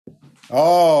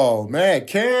Oh, man.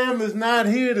 Cam is not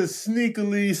here to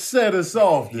sneakily set us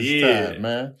off this time,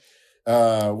 man.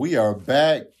 We are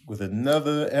back with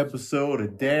another episode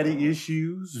of Daddy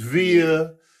Issues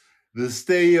via the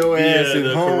Stay Your Ass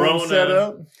at Home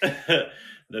setup.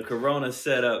 The Corona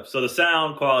setup. So the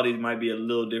sound quality might be a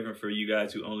little different for you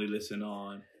guys who only listen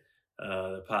on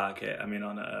the podcast. I mean,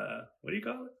 on what do you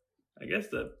call it? I guess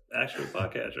the actual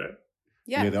podcast, right?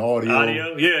 Yeah, the audio.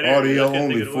 Audio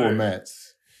only formats.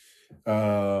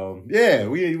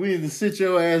 We need to sit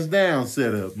your ass down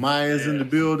setup. Maya's in the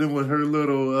building with her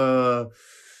little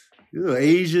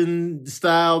Asian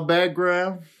style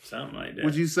background. Something like that.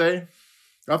 Would you say?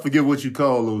 I forget what you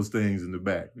call those things in the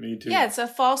back. Me too. Yeah, it's a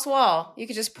false wall. You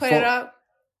could just put it up.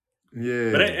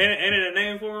 Yeah. But ain't it a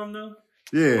name for them though?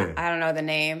 Yeah. I don't know the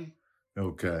name.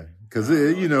 Okay. Because,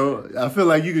 I feel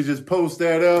like you could just post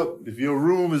that up. If your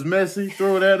room is messy,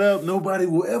 throw that up. Nobody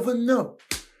will ever know.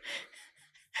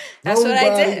 That's what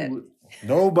I did.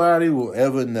 Nobody will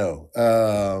ever know.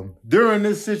 During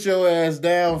this sit your ass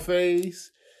down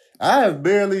phase, I have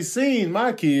barely seen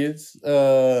my kids.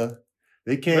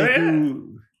 They came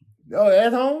through. Oh,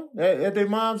 at home? At their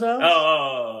mom's house?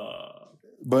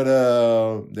 But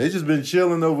they just been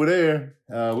chilling over there.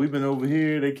 We've been over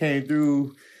here. They came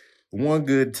through one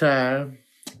good time.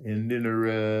 And then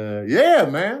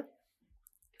man.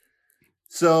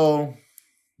 So,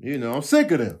 I'm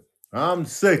sick of them. I'm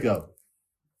sick of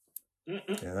them.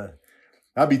 Yeah.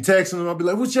 I'll be texting them. I'll be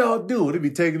like, what y'all do? They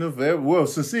be taking them forever. Well,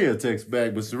 Sincere texts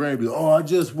back, but Serene be like, I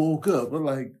just woke up. I'm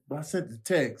like, I sent the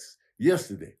text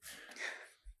yesterday.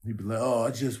 He'd be like,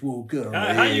 I just woke up.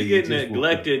 How you get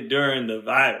neglected during the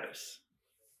virus?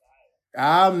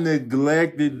 I'm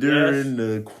neglected during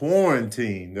the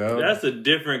quarantine, though. That's a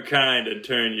different kind of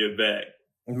turn your back.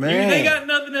 Man. They got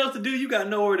nothing else to do. You got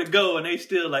nowhere to go, and they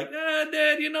still like,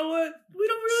 Dad, you know what? We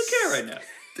don't really care right now.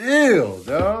 Still,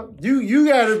 dog. You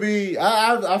gotta be,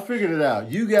 I figured it out.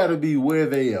 You gotta be where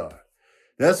they are.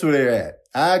 That's where they're at.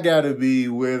 I gotta be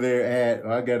where they're at,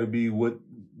 or I gotta be with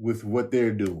what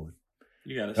they're doing.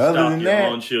 You gotta stop your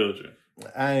own children.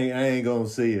 I ain't gonna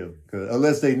see them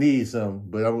unless they need something.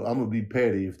 But I'm gonna be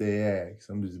petty if they ask.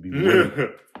 I'm just be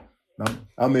waiting.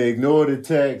 I'm gonna ignore the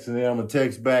text, and then I'm gonna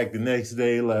text back the next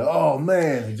day like, "Oh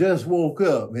man, I just woke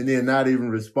up," and then not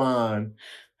even respond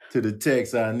to the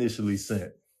text I initially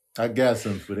sent. I got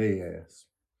something for their ass.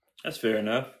 That's fair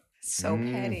enough. So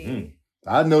petty.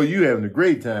 I know you having a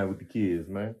great time with the kids,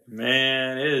 man.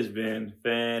 Man, it has been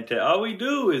fantastic. All we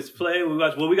do is play. We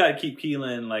watch. Well, we got to keep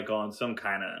Keelan like on some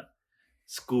kind of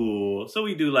school. So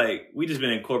we just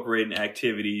been incorporating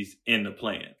activities in the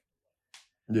plan.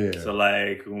 Yeah. So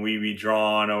like when we be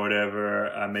drawn or whatever,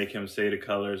 I make him say the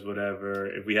colors, whatever.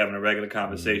 If we having a regular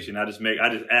conversation, I just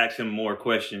ask him more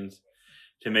questions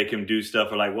to make him do stuff,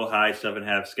 or like we'll hide stuff and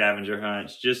have scavenger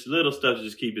hunts, just little stuff to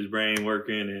just keep his brain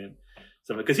working and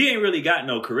stuff. Because he ain't really got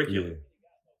no curriculum. Yeah.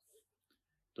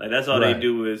 Like that's all they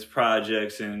do is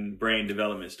projects and brain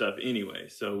development stuff anyway.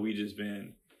 So we just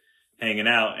been hanging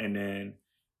out and then,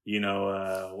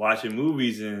 watching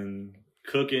movies and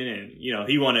cooking, and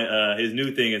he wanted his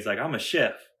new thing is like, I'm a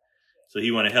chef, so he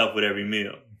want to help with every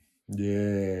meal.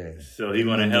 Yeah. So he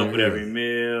want to help with every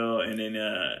meal, and then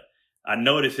I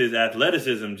noticed his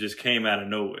athleticism just came out of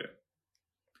nowhere.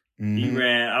 Mm-hmm. He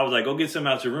ran. I was like, go get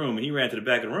something out your room, and he ran to the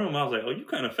back of the room. I was like, oh, you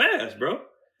kind of fast, bro.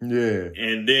 Yeah.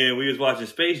 And then we was watching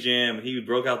Space Jam, and he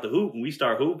broke out the hoop, and we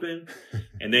start hooping.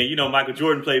 And then, Michael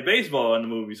Jordan played baseball in the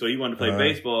movie, so he wanted to play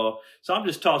baseball. So I'm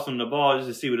just tossing him the ball just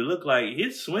to see what it looked like.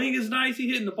 His swing is nice. He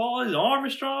hitting the ball. His arm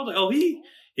is strong. I was like,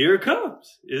 here it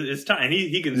comes. It's time. And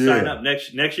he can sign up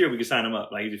next year. We can sign him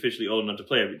up. Like he's officially old enough to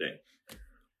play every day.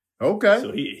 Okay.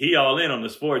 So he all in on the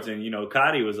sports, and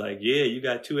Cotty was like, "Yeah, you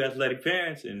got two athletic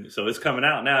parents," and so it's coming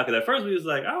out now. Because at first we was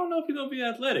like, "I don't know if he's gonna be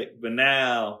athletic," but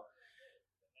now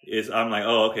I'm like,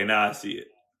 "Oh, okay, now I see it."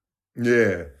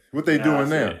 Yeah, what they doing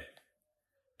now?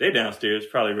 They downstairs,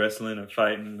 probably wrestling or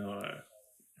fighting or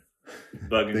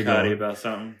bugging Cotty about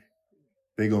something.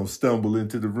 They gonna stumble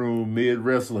into the room mid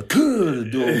wrestler, the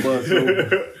door bust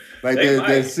open, like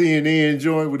that CNN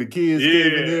joint with the kids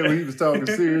came in there when he was talking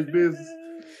serious business.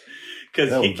 Because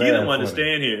Keelan wanted to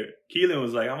stay in here. Keelan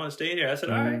was like, I want to stay in here. I said,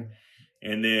 all right.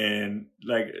 And then,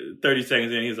 30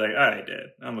 seconds in, he's like, all right, Dad,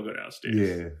 I'm going to go downstairs.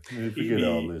 Yeah. Forget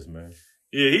all this, man.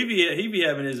 Yeah, he be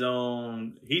having his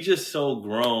own. He's just so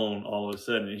grown all of a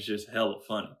sudden. It's just hella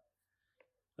funny.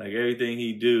 Like, everything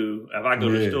he do, if I go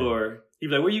to the store, he'd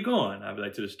be like, where you going? I'd be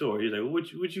like, to the store. He's like, well,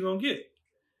 what you going to get?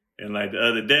 And, the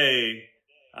other day,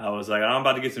 I was like, I'm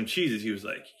about to get some cheeses. He was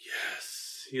like,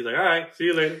 yes. He was like, all right, see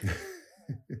you later.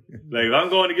 Like if I'm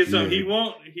going to get something Yeah. he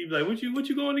won't, he'd be like, "What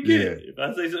you going to get?" Yeah. If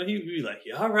I say something, he'd be like,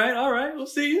 "Yeah, all right, we'll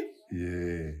see you."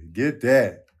 Yeah, get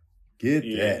that. Get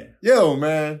Yeah. that. Yo,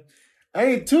 man,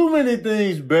 ain't too many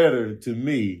things better to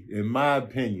me, in my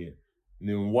opinion,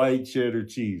 than white cheddar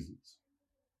cheeses.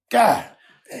 God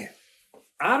damn.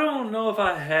 I don't know if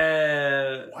I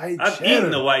have. White I've cheddar.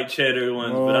 eaten the white cheddar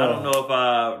ones, but I don't know if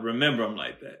I remember them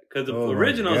like that because the Oh, my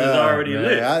originals is God, already man.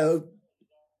 lit.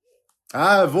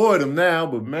 I avoid them now,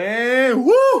 but man,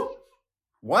 woo!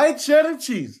 White cheddar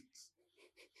cheeses.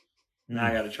 Now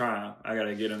I gotta try them. I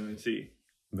gotta get them and see.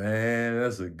 Man,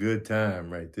 that's a good time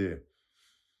right there.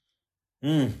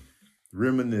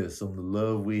 Reminisce on the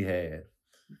love we had.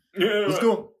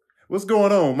 What's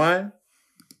going on, man?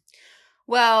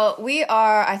 Well, we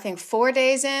are, I think, 4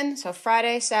 days in. So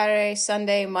Friday, Saturday,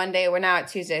 Sunday, Monday. We're now at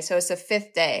Tuesday. So it's the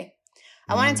 5th day.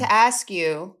 I wanted to ask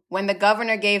you, when the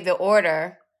governor gave the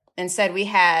order and said we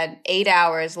had 8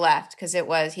 hours left, because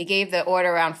he gave the order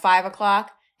around 5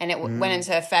 o'clock and it went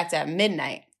into effect at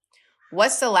midnight.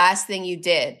 What's the last thing you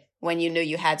did when you knew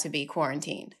you had to be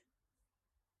quarantined?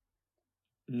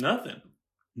 Nothing.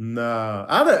 Nah,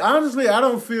 honestly, I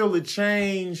don't feel the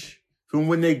change from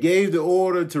when they gave the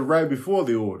order to right before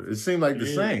the order. It seemed like the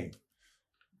same.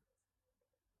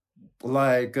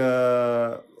 Like,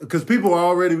 because people are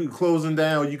already closing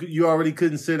down. You already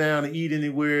couldn't sit down and eat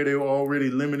anywhere. They were already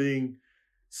limiting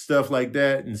stuff like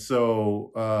that. And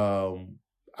so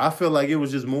I feel like it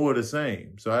was just more of the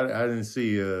same. So I didn't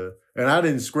see, and I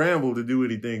didn't scramble to do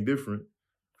anything different.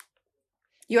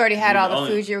 You already had all the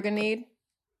food you were going to need?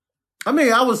 I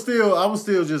mean, I was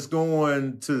still just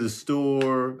going to the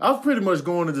store. I was pretty much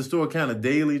going to the store kind of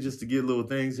daily just to get little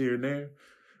things here and there.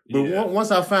 But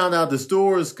once I found out the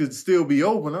stores could still be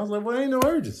open, I was like, well, ain't no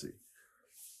urgency.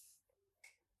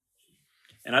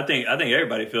 And I think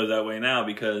everybody feels that way now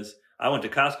because I went to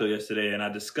Costco yesterday and I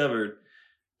discovered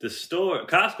the store,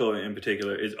 Costco in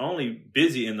particular, is only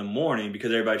busy in the morning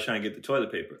because everybody's trying to get the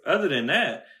toilet paper. Other than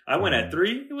that, I went at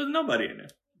 3, there was nobody in there.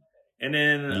 And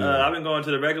then I've been going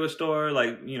to the regular store,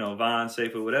 like, Vaughn,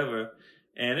 Safeway, whatever,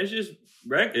 and it's just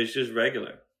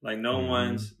regular. Like no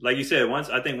one's, like you said, once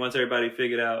everybody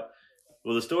figured out,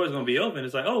 well, the store's gonna be open,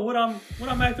 it's like, oh, what I'm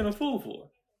acting a fool for?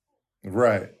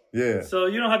 Right. Yeah. So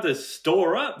you don't have to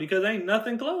store up because ain't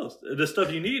nothing closed. The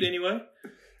stuff you need anyway.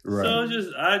 Right. So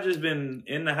I've just been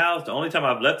in the house. The only time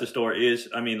I've left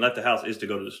the house is to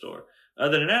go to the store.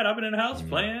 Other than that, I've been in the house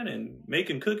playing and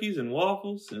making cookies and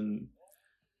waffles and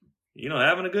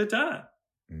having a good time.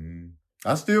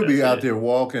 I still be out there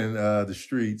walking the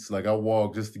streets. Like I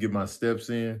walk just to get my steps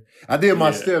in. I did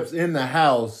my steps in the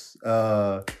house.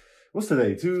 What's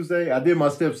today? Tuesday? I did my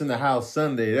steps in the house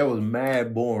Sunday. That was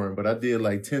mad boring, but I did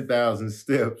like 10,000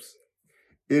 steps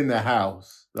in the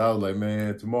house. So I was like,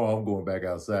 man, tomorrow I'm going back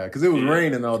outside because it was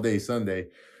raining all day Sunday.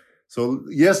 So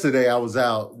yesterday I was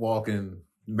out walking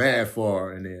mad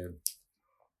far and then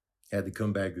had to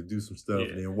come back to do some stuff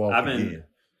and then walk again.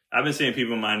 I've been seeing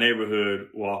people in my neighborhood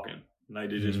walking. Like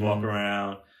they just walk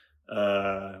around,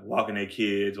 walking their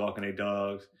kids, walking their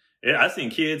dogs. I seen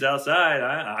kids outside.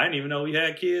 I didn't even know we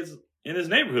had kids in this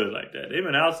neighborhood like that. They've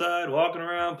been outside, walking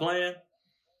around, playing.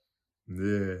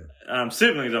 Yeah.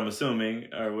 Siblings, I'm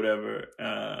assuming, or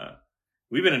whatever.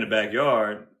 We've been in the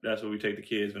backyard. That's where we take the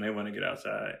kids when they want to get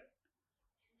outside.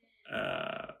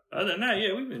 Other than that,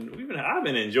 I've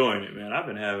been enjoying it, man. I've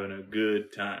been having a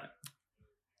good time.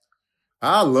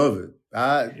 I love it.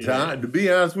 To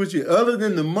be honest with you, other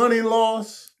than the money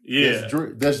loss,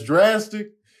 that's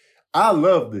drastic. I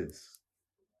love this.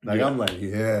 I'm like,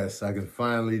 yes, I can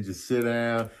finally just sit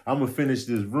down. I'm gonna finish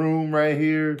this room right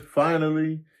here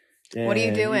finally. And, what are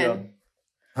you doing?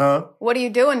 What are you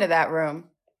doing to that room?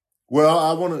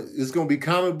 Well, it's gonna be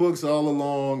comic books all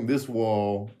along this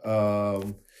wall.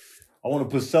 I want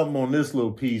to put something on this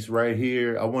little piece right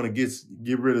here. I want to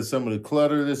get rid of some of the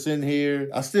clutter that's in here.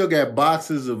 I still got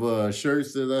boxes of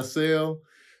shirts that I sell.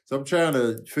 So I'm trying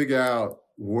to figure out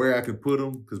where I can put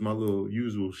them because my little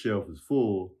usual shelf is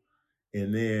full.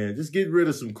 And then just get rid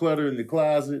of some clutter in the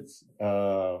closets,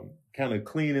 kind of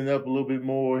cleaning up a little bit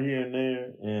more here and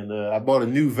there. And I bought a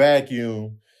new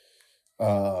vacuum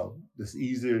that's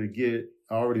easier to get.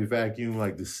 I already vacuumed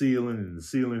like the ceiling and the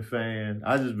ceiling fan.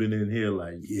 I just been in here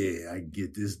like, I can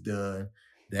get this done,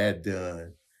 that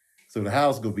done. So the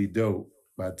house gonna be dope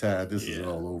by the time this is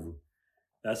all over.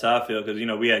 That's how I feel because,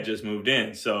 we had just moved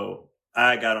in. So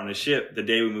I got on the ship the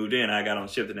day we moved in. I got on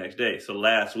the ship the next day. So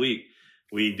last week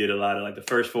we did a lot of the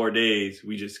first 4 days,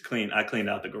 I cleaned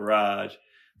out the garage.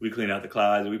 We cleaned out the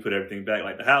closet. We put everything back.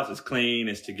 Like the house is clean.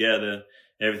 It's together.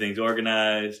 Everything's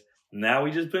organized. Now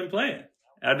we just been playing.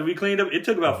 After we cleaned up, it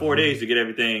took about 4 days to get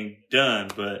everything done.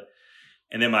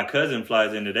 And then my cousin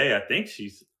flies in today. I think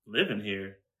she's living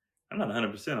here. I'm not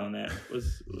 100% on that. You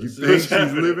think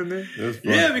she's living there? That's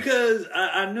funny. Yeah, because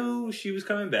I knew she was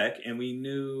coming back, and we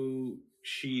knew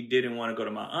she didn't want to go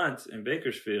to my aunt's in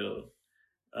Bakersfield.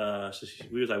 So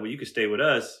we was like, well, you could stay with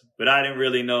us. But I didn't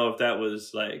really know if that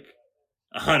was like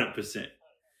 100%.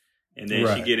 And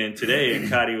then she get in today, and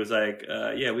Cotty was like,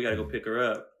 yeah, we got to go pick her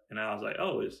up. And I was like,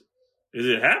 oh, is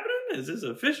it happening? Is this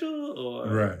official? Or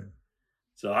right.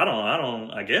 So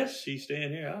I guess she's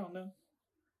staying here. I don't know.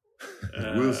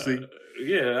 We'll see.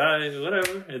 Yeah,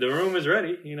 whatever. The room is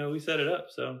ready. We set it up.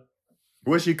 So,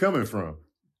 where's she coming from?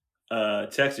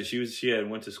 Texas. She had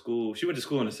went to school. She went to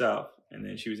school in the South, and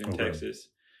then she was in Texas.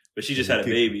 But she just had a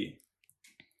baby,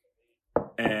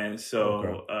 and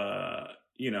so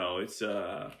it's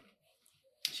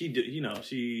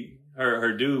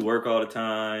her dude work all the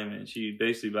time, and she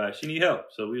basically she need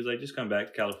help. So we was like, just come back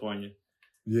to California.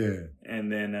 Yeah,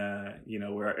 and then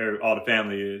where all the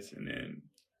family is, and then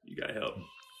you got help.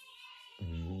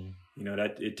 Mm-hmm.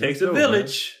 That it takes a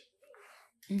village.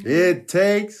 Man. It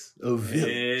takes a village.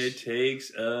 It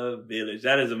takes a village.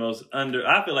 That is the most I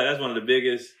feel like that's one of the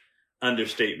biggest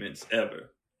understatements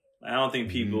ever. I don't think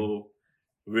people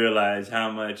realize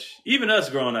how much, even us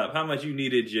growing up, how much you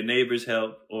needed your neighbor's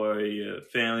help or your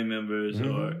family members,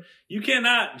 or you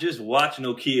cannot just watch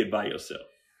no kid by yourself.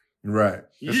 Right.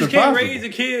 You just can't raise a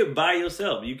kid by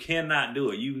yourself. You cannot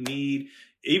do it. You need,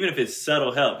 even if it's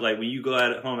subtle help, like when you go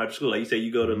out home after school, like you say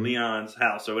you go to Leon's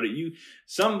house or whatever,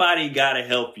 somebody got to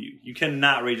help you. You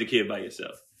cannot raise a kid by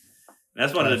yourself.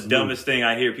 That's one of the dumbest things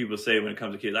I hear people say when it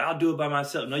comes to kids. I'll do it by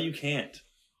myself. No, you can't.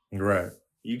 Right.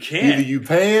 You can't. Either you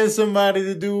paying somebody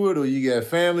to do it or you got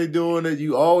family doing it.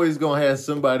 You always going to have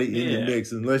somebody in the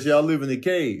mix unless y'all live in a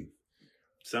cave.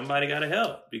 Somebody got to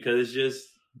help because it's just,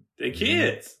 they're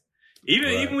kids.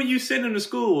 Even when you send them to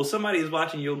school, somebody is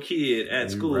watching your kid at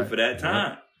school for that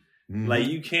time. Mm-hmm. Like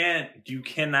you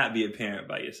cannot be a parent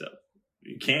by yourself.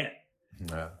 You can't.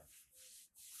 Nah.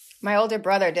 My older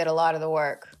brother did a lot of the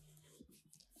work.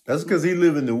 That's because he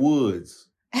lived in the woods.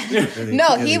 He was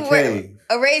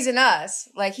raising us.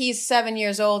 Like he's 7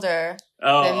 years older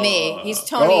than me. He's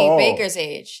Tony Baker's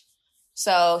age.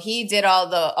 So he did all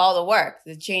the work,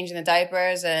 the changing the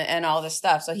diapers and all this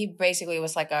stuff. So he basically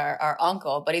was like our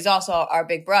uncle, but he's also our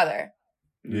big brother.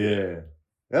 Yeah.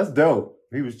 That's dope.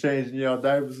 He was changing y'all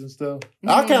diapers and stuff. Mm-hmm.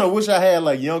 I kind of wish I had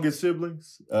like younger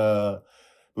siblings.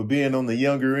 But being on the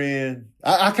younger end,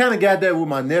 I kind of got that with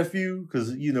my nephew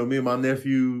because, me and my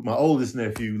nephew, my oldest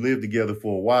nephew, lived together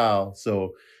for a while.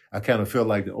 So I kind of felt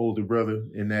like the older brother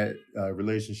in that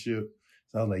relationship.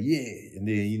 So I was like, yeah. And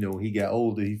then, when he got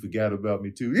older, he forgot about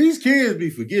me too. These kids be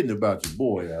forgetting about your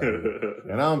boy out there.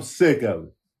 And I'm sick of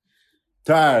it.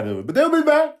 Tired of it. But they'll be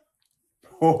back.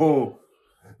 Oh,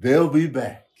 they'll be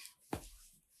back.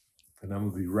 And I'm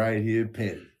going to be right here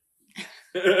petting.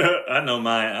 I know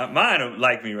mine don't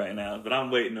like me right now, but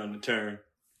I'm waiting on the turn.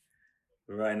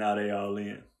 But right now they all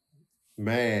in.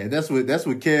 Man, that's what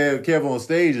Kev on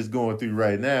stage is going through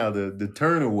right now, the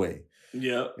turn away.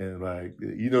 Yep. And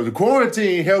the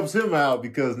quarantine helps him out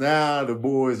because now the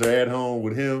boys are at home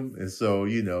with him. And so,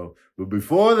 but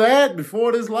before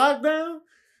this lockdown,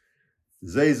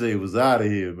 Zay was out of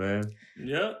here, man.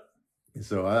 Yep. And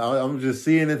so I'm just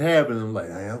seeing it happen. I'm like,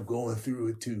 I'm going through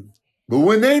it too. But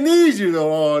when they need you,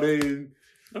 though,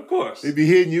 of course, they be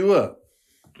hitting you up.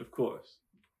 Of course.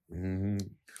 Mm-hmm.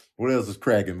 What else is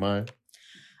cracking, man?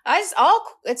 It's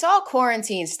all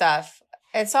quarantine stuff.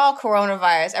 It's all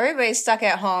coronavirus. Everybody's stuck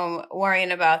at home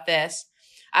worrying about this.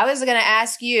 I was going to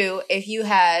ask you if you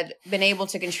had been able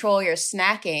to control your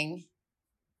snacking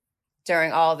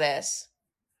during all this.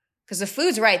 Because the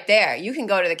food's right there. You can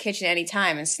go to the kitchen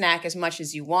anytime and snack as much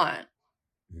as you want.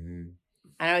 Mm-hmm.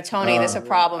 I know, Tony, that's a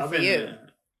problem for you.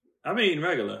 I've been eating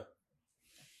regular.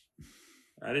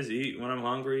 I just eat when I'm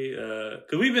hungry.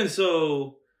 Because we've been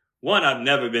I've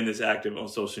never been this active on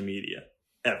social media.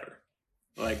 Ever.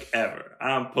 Like, ever.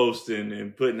 I'm posting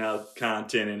and putting out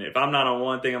content. And if I'm not on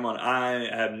one thing, I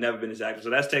have never been this active.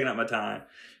 So that's taking up my time.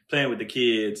 Playing with the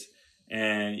kids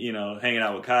and, hanging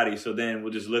out with Cotty. So then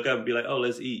we'll just look up and be like, oh,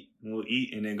 let's eat. And we'll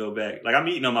eat and then go back. Like, I'm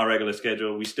eating on my regular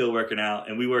schedule. We still working out.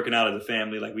 And we working out as a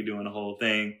family. Like, we doing the whole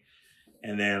thing.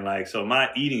 And then, so my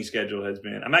eating schedule has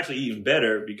been, I'm actually eating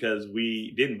better because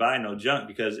we didn't buy no junk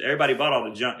because everybody bought all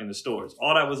the junk in the stores.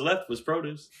 All that was left was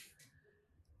produce.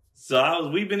 So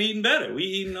we've been eating better. We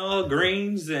eating all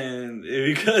greens and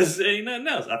because there ain't nothing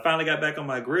else. I finally got back on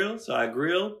my grill. So I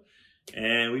grilled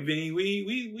and we've been eating,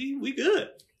 we good.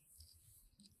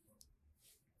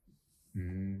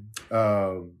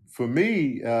 Mm-hmm. For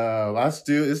me, it's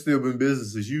still been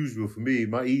business as usual for me.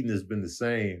 My eating has been the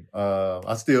same.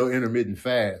 I still intermittent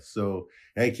fast, so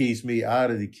that keeps me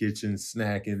out of the kitchen,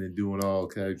 snacking and doing all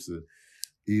types of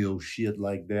ill shit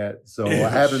like that. So I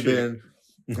haven't been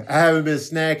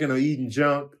snacking or eating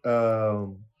junk. I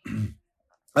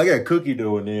got cookie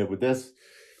dough in there, but that's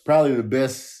probably the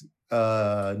best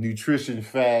nutrition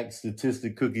fact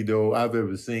statistic cookie dough I've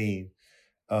ever seen.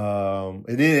 And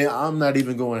then I'm not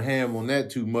even going ham on that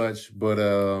too much, but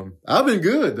I've been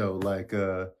good though. Like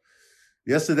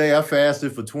yesterday I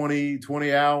fasted for 20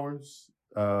 hours.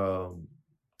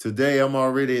 Today I'm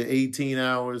already at 18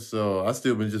 hours, so I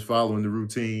still been just following the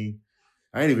routine.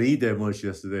 I didn't even eat that much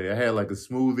yesterday. I had like a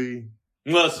smoothie.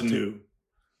 What's new?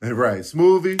 Right,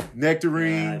 smoothie,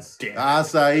 nectarines,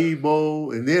 acai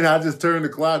bowl, and then I just turned the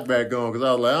clock back on because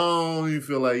I was like, I don't even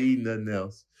feel like eating nothing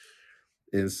else.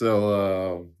 And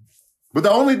so, but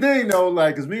the only thing though,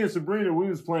 like, cause me and Sabrina, we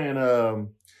was playing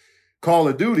Call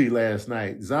of Duty last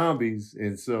night, zombies.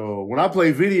 And so when I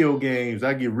play video games,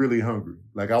 I get really hungry.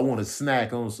 Like I want to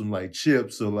snack on some like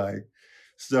chips or like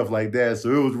stuff like that. So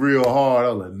it was real hard. I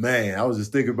was like, man, I was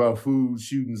just thinking about food,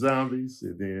 shooting zombies.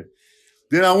 And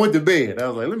then I went to bed. I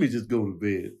was like, let me just go to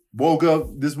bed. Woke up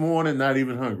this morning, not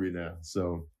even hungry now.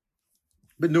 So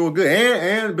been doing good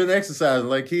and been exercising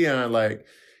like Keon, like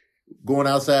going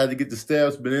outside to get the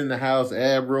steps, been in the house,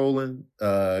 ab rolling,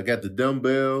 got the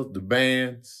dumbbells, the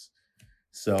bands.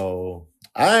 So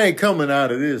I ain't coming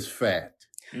out of this fat.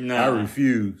 No. I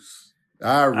refuse.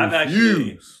 I'm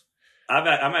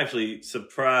actually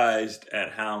surprised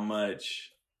at how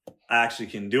much I actually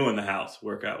can do in the house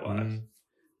workout wise. Mm-hmm.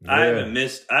 Yeah. I haven't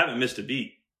missed a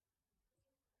beat.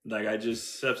 Like I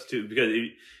just substitute because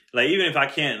like even if I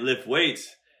can't lift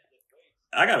weights,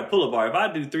 I got a pull-up bar. If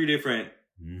I do 3 different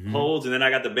holds and then I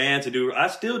got the band to do, I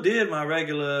still did my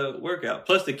regular workout.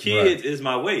 Plus the kids is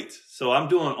my weights. So I'm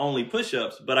doing only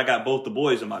push-ups, but I got both the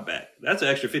boys on my back. That's an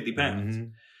extra 50 pounds. Mm-hmm.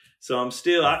 So I'm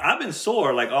still, I've been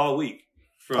sore like all week.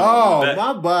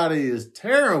 My body is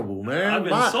terrible, man. I've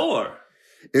been sore.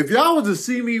 If y'all was to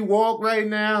see me walk right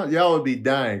now, y'all would be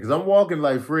dying. Because I'm walking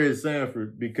like Fred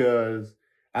Sanford because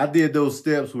I did those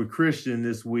steps with Christian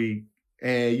this week.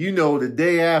 And you know, the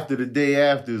day after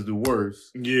is the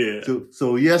worst. Yeah.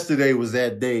 So yesterday was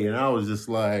that day. And I was just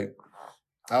like,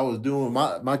 I was doing,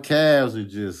 my calves are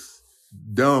just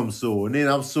dumb sore. And then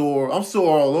I'm sore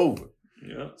all over.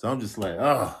 Yeah. So I'm just like,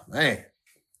 oh, man.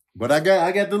 But I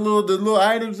got the little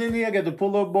items in here. I got the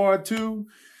pull-up bar too.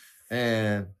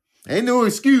 And ain't no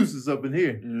excuses up in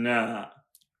here. Nah.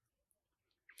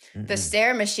 The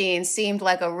stair machine seemed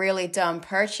like a really dumb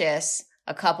purchase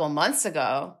a couple months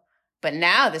ago, but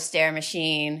now the stair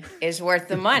machine is worth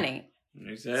the money.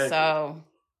 Exactly. So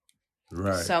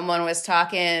right. Someone was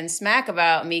talking smack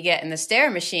about me getting the stair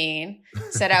machine,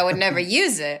 said I would never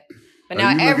use it. But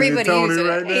now everybody uses it.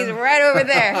 Right, he's right over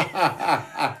there.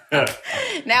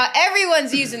 Now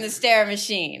everyone's using the stair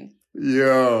machine.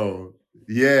 Yo.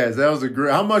 Yes, that was a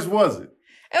great. How much was it?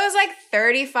 It was like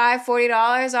 $35,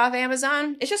 $40 off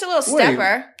Amazon. It's just a little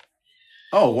stepper.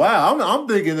 Oh wow! I'm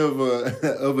thinking of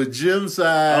a gym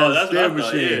size stair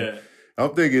machine. Yeah.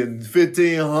 I'm thinking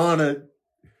 1,500.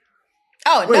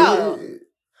 Oh no!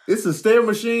 It's a stair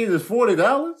machine. It's $40.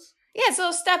 Yeah, it's a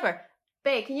little stepper.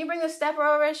 Babe, can you bring the stepper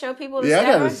over and show people the stepper?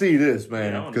 Yeah, I gotta see this,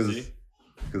 man.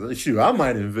 Because shoot, I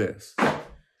might invest.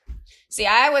 See,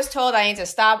 I was told I need to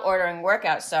stop ordering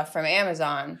workout stuff from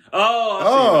Amazon.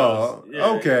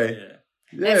 Okay.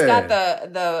 Yeah. It's got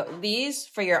these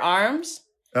for your arms,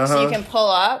 so you can pull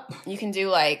up. You can do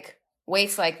like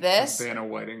weights like this. Banner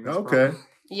wedding. Okay.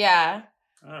 Yeah.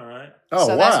 All right. Oh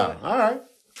so wow! All right.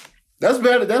 That's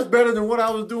better. That's better than what I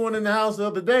was doing in the house the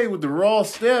other day with the raw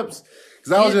steps.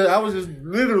 Because I was just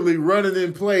literally running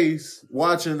in place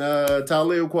watching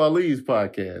Talib Kweli's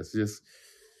podcast, just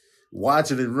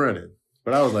watching and running.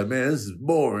 But I was like, man, this is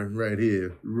boring right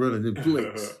here, running in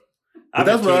place. But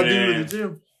that's what I do in the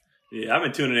gym. Yeah, I've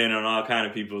been tuning in on all kind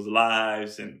of people's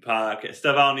lives and podcasts,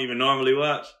 stuff I don't even normally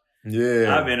watch.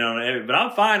 Yeah. I've been on but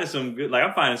I'm finding some good, like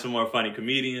I'm finding some more funny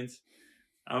comedians.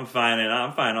 I'm finding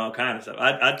all kind of stuff.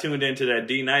 I tuned into that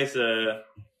D-Nice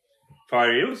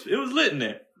party. It was lit in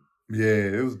there.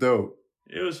 Yeah, it was dope.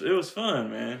 It was fun,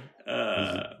 man.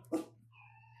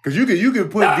 Cause you can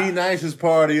put D-Nice's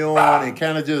party on and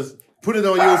kind of just put it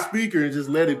on your speaker and just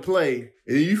let it play,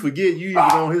 and you forget you even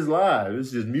on his live.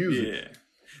 It's just music. Yeah,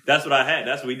 that's what I had.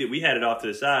 That's what we did. We had it off to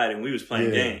the side and we was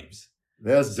playing games.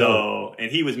 That's dope.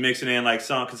 And he was mixing in like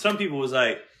songs. Cause some people was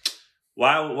like,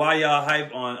 why y'all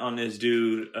hype on this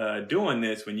dude doing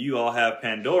this when you all have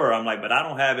Pandora? I'm like, but I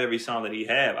don't have every song that he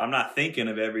have. I'm not thinking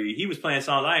of he was playing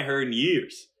songs I ain't heard in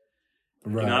years.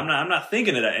 Right. You know, I'm not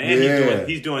thinking of that. And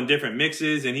he's doing different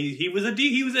mixes, and he was an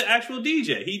actual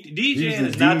DJ. DJing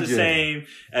is not the same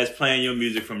as playing your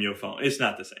music from your phone. It's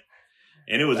not the same.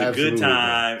 And it was a good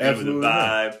time. It was a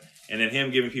vibe. And then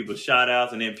him giving people shout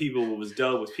outs, and then people, what was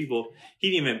dope was people,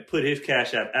 he didn't even put his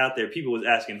Cash App out there. People was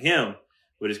asking him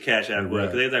what his Cash App was.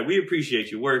 Because they was like, we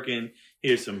appreciate you working.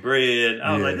 Here's some bread.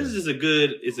 I was like, this is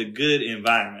it's a good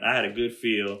environment. I had a good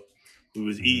feel. We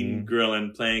was eating,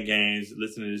 grilling, playing games,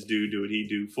 listening to this dude do what he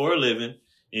do for a living,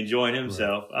 enjoying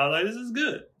himself. I was like, this is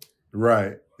good.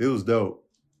 Right. It was dope.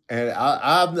 And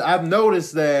I've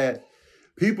noticed that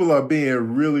people are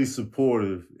being really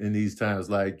supportive in these times.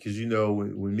 Like, because, you know,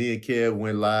 when me and Kev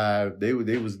went live, they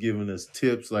was giving us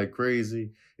tips like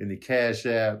crazy in the Cash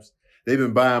Apps. They've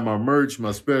been buying my merch,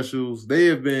 my specials.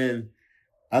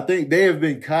 I think they have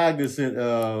been cognizant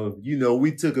of, you know,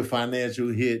 we took a financial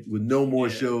hit with no more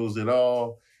shows at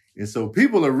all. And so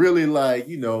people are really like,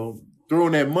 you know,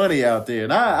 throwing that money out there.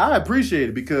 And I appreciate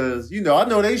it because, you know, I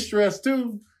know they stressed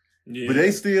too. Yeah. But they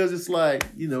still just like,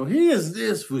 you know, here's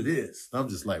this for this. I'm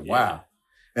just like, wow.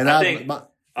 And I think, go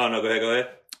ahead.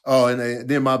 Oh, and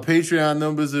then my Patreon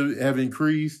numbers have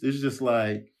increased. It's just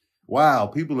like, wow,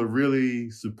 people are really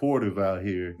supportive out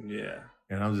here. Yeah.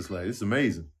 And I'm just like, it's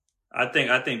amazing. I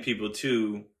think people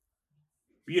too,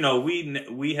 you know,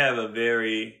 we have a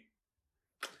very,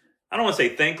 I don't want to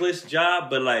say thankless job,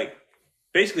 but like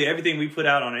basically everything we put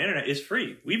out on the internet is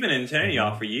free. We've been entertaining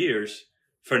y'all for years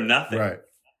for nothing. Right.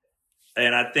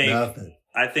 And I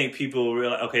think people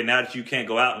realize, okay, now that you can't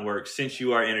go out and work, since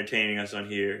you are entertaining us on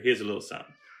here, here's a little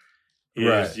something.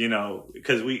 Here's, you know,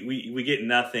 because we get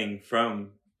nothing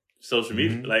from social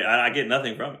media. Like I get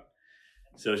nothing from it.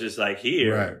 So it's just like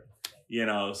here. Right. You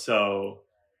know, so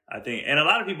I think, and a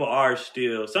lot of people are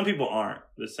still, some people aren't,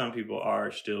 but some people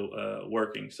are still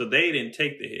working. So they didn't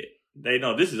take the hit. They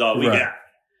know this is all we got.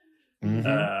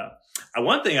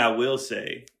 One thing I will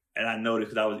say, and I noticed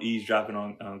because I was eavesdropping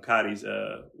on Cotty's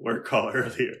work call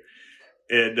earlier,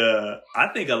 and I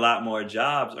think a lot more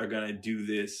jobs are going to do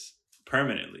this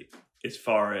permanently as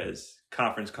far as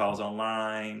conference calls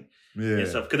online and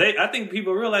stuff. Because I think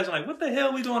people realize, like, what the hell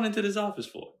are we going into this office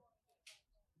for?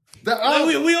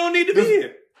 We don't need to be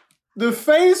here. The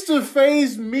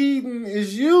face-to-face meeting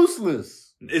is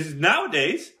useless.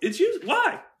 Nowadays, it's useless.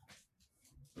 Why?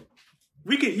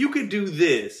 You could do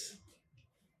this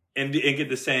and get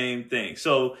the same thing.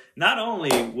 So not only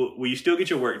will you still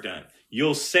get your work done,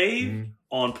 you'll save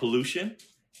on pollution.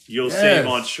 You'll save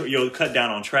on. You'll cut down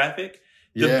on traffic.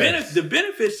 The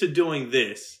benefits to doing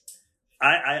this,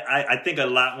 I think a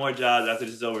lot more jobs after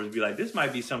this is over will be like, this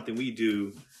might be something we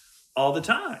do all the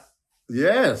time.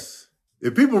 Yes.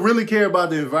 If people really care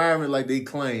about the environment like they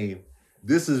claim,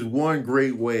 this is one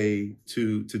great way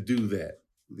to do that.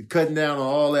 Cutting down on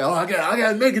all that. Oh, I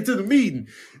got to make it to the meeting.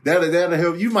 That'll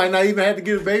help. You might not even have to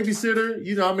get a babysitter.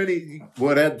 You know how many?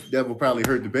 Well, that will probably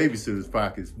hurt the babysitter's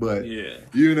pockets. But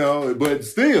you know, but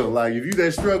still, like if you're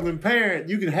that struggling parent,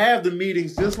 you can have the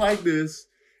meetings just like this.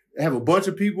 Have a bunch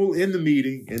of people in the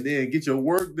meeting, and then get your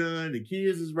work done. The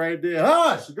kids is right there.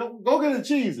 Hush, go get a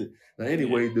cheese. Now,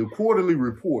 anyway, the quarterly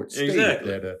report stated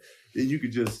that you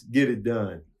could just get it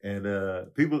done. And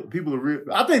people are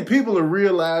I think people are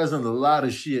realizing a lot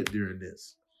of shit during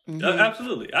this.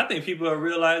 Absolutely. I think people are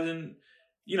realizing,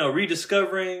 you know,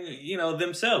 rediscovering, you know,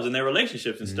 themselves and their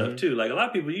relationships and stuff too. Like a lot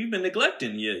of people, you've been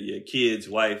neglecting your kids,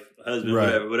 wife, husband,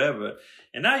 whatever.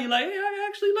 And now you're like, hey, I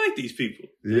actually like these people.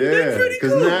 Yeah.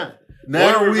 Because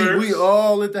now we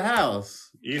all at the house.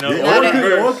 You know, or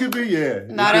it could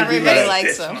be, Not everybody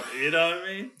likes them. You know what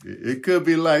I mean? It could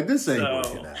be like, this ain't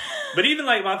working out. But even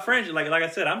like my friends, like I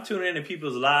said, I'm tuning into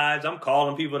people's lives. I'm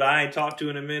calling people that I ain't talked to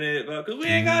in a minute because we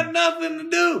ain't got nothing to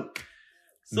do.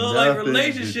 So like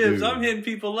relationships, I'm hitting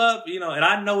people up, you know, and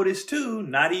I noticed too,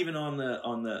 not even on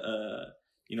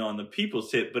the people's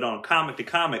tip, but on comic to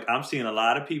comic, I'm seeing a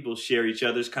lot of people share each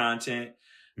other's content.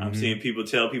 I'm seeing people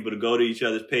tell people to go to each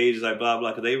other's pages, like blah,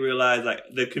 blah, because they realize like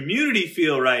the community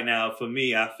feel right now for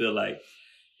me, I feel like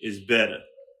is better.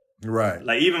 Right.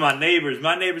 Like even my neighbors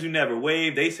who never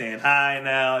waved, they saying hi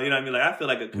now. You know what I mean? Like I feel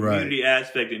like a community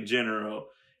aspect in general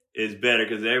is better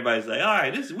because everybody's like, all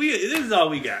right, this is all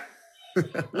we got.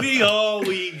 We all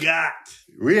we got.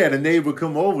 We had a neighbor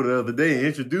come over the other day and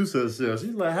introduce herself.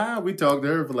 She's like, hi. We talked to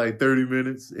her for like 30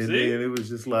 minutes. And then it was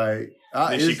just like,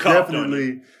 it's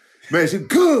definitely, man, she's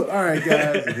good. All right,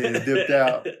 guys. And then dipped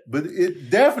out. But it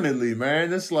definitely,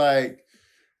 man, it's like,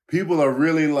 people are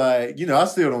really like, you know, I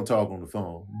still don't talk on the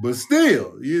phone, but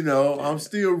still, you know, I'm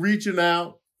still reaching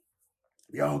out.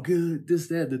 Y'all good, this,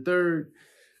 that, the third.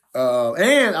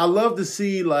 And I love to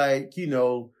see like, you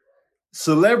know,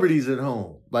 celebrities at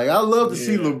home. Like, I love to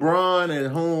see LeBron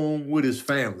at home with his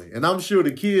family. And I'm sure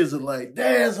the kids are like,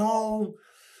 Dad's home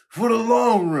for the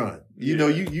long run. You know,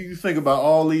 you think about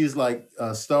all these like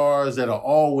stars that are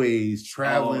always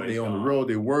traveling. They're on the road.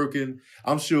 They're working.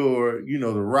 I'm sure, you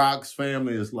know, the Rock's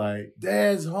family is like,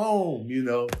 Dad's home, you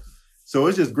know. So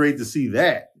it's just great to see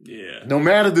that. Yeah. No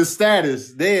matter the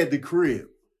status, they're at the crib.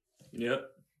 Yep.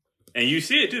 And you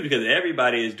see it too because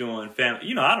everybody is doing family.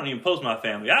 You know, I don't even post my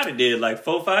family. I did like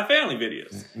 4 or 5 family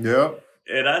videos. Yep.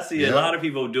 And I see a lot of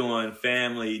people doing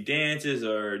family dances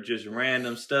or just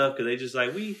random stuff because they just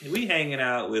like, we hanging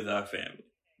out with our family.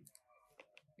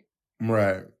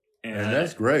 Right. And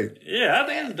that's great. Yeah, I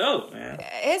think it's dope, man.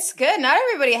 It's good. Not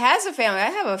everybody has a family. I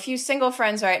have a few single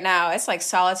friends right now. It's like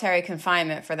solitary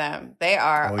confinement for them. They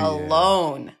are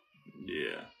alone.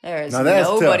 Yeah. There's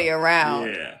nobody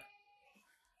around. Yeah.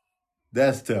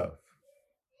 That's tough.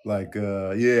 Like,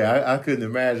 I couldn't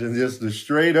imagine just the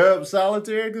straight up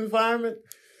solitary confinement.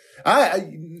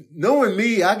 I knowing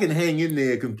me, I can hang in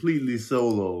there completely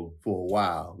solo for a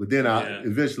while, but then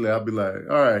eventually I'll be like,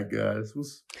 all right, guys,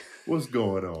 what's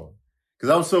going on?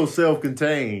 Because I'm so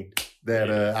self-contained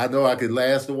that I know I could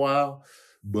last a while,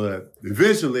 but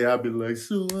eventually I'll be like,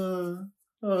 so,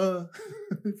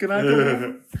 can I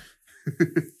go?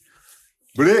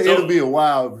 But it'll be a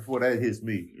while before that hits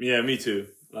me. Yeah, me too.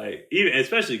 Like, even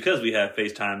especially because we have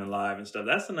FaceTime and live and stuff.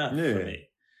 That's enough for me.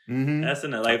 Mm-hmm. That's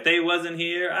enough. Like, if they wasn't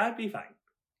here, I'd be fine.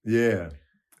 Yeah.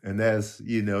 And that's,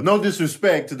 you know, no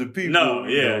disrespect to the people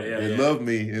that love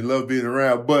me and love being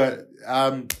around, but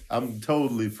I'm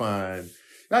totally fine.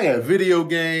 I got video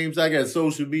games, I got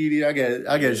social media,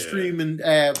 I got streaming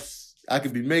apps, I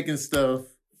could be making stuff.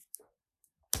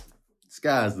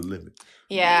 Sky's the limit.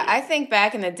 Yeah, I think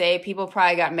back in the day, people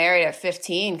probably got married at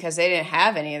 15 because they didn't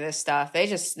have any of this stuff. They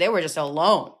were just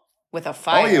alone with a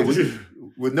fire. Oh yeah,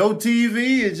 with no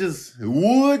TV and just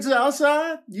woods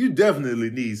outside, you definitely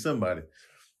need somebody.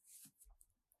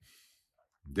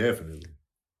 Definitely.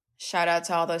 Shout out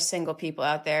to all those single people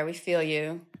out there. We feel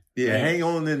you. Yeah, hang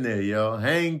on in there, y'all.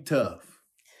 Hang tough.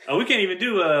 Oh, we can't even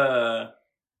do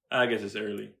I guess it's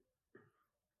early.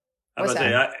 I was about to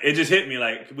say, it just hit me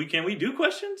like, can we do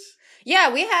questions?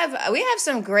 Yeah, we have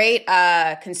some great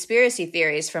conspiracy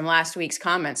theories from last week's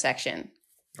comment section.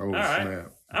 Oh, all right.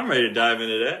 Snap. I'm ready to dive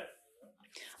into that.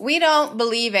 We don't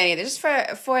believe any. Just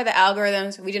for the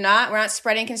algorithms. We're not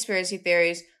spreading conspiracy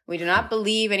theories. We do not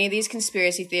believe any of these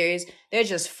conspiracy theories. They're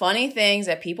just funny things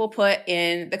that people put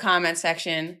in the comment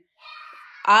section.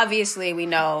 Obviously, we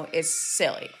know it's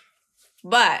silly.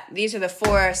 But these are the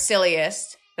 4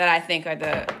 silliest that I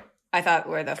thought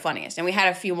were the funniest. And we had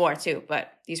a few more too,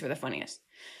 but these were the funniest.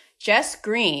 Jess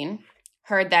Green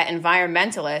heard that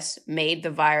environmentalists made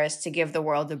the virus to give the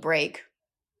world a break.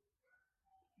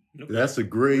 That's a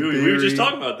great theory. We were just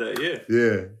talking about that, yeah.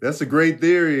 Yeah, that's a great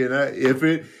theory. And if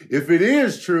it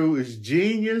is true, it's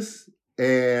genius,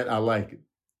 and I like it.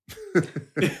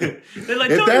 They're like,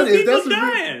 people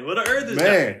dying. Well, the earth is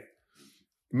dying.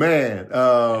 Man,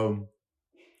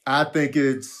 I think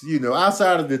it's, you know,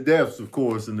 outside of the deaths, of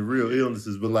course, and the real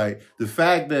illnesses, but like the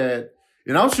fact that,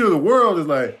 and I'm sure the world is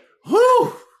like,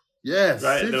 whoo, yes.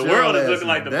 Right, the world is looking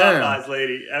like the Popeyes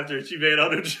lady after she made all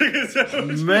the chicken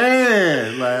sandwiches.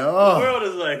 Man, like, oh. The world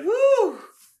is like, whoo.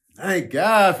 Thank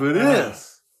God for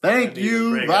this. Thank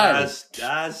you, virus.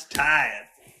 I was tired.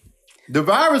 The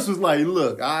virus was like,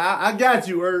 look, I got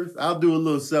you, Earth. I'll do a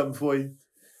little something for you.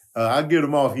 I'll get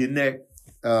them off your neck.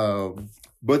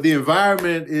 But the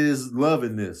environment is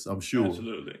loving this, I'm sure.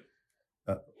 Absolutely.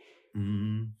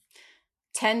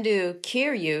 Tendu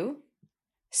Kiryu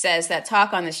says that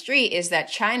talk on the street is that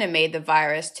China made the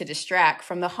virus to distract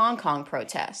from the Hong Kong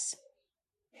protests.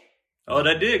 Oh,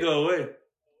 that did go away.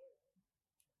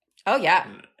 Oh, yeah.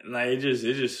 Like, it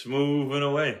just moving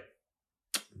away.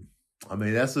 I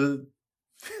mean, that's a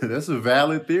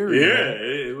valid theory. Yeah,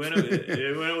 it went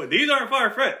away. These aren't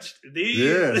far-fetched.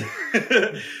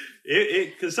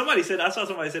 Because I saw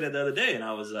somebody say that the other day, and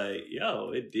I was like,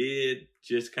 yo, it did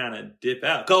just kind of dip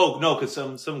out. Oh, no, because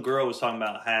some girl was talking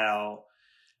about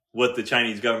what the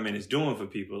Chinese government is doing for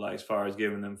people, like as far as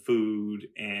giving them food,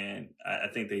 and I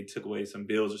think they took away some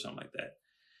bills or something like that.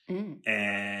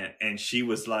 And she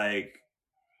was like,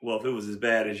 well, if it was as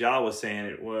bad as y'all was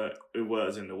saying it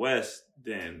was in the West,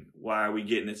 then why are we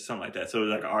getting into something like that? So it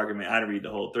was like an argument. I didn't read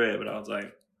the whole thread, but I was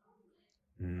like,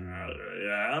 I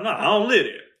don't know. I don't live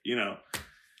there, you know.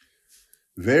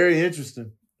 Very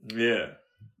interesting. Yeah.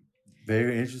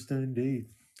 Very interesting indeed.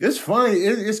 It's funny.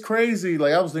 It's crazy.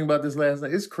 Like, I was thinking about this last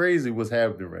night. It's crazy what's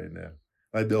happening right now.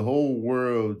 Like, the whole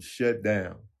world shut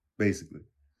down, basically.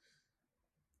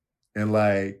 And,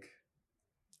 like,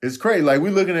 It's crazy. Like, we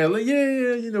looking at it like,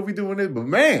 yeah, we doing this. But,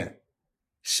 man,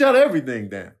 shut everything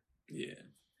down. Yeah.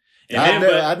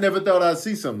 I never thought I'd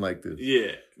see something like this.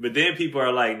 Yeah. But then people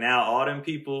are like, now all them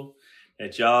people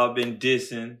that y'all been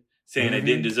dissing, saying they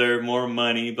didn't deserve more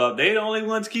money, but they the only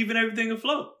ones keeping everything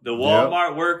afloat. The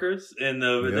Walmart workers and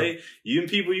you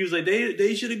people use like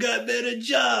they should have got better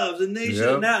jobs and they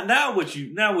should now what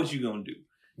you gonna do?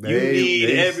 You need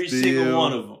every single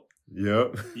one of them.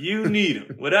 Yep. You need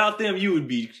them. Without them, you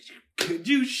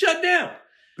shut down.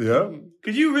 Yep.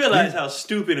 Cause you realize how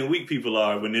stupid and weak people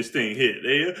are when this thing hit.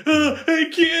 I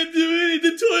can't do it.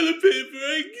 The toilet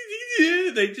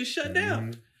paper. They just shut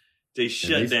down. They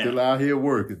shut down. Still out here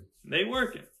working. They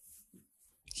working.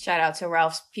 Shout out to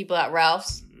Ralph's people at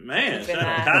Ralph's. Man, shout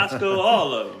out Costco,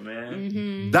 all of them, man.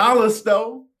 Mm-hmm. Dollar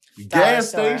store, gas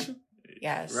station.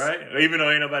 Yes. Right? Even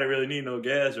though ain't nobody really need no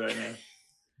gas right now.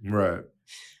 Right.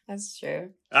 That's true.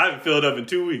 I haven't filled up in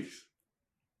 2 weeks.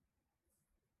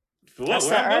 For what?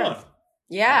 Where I'm going?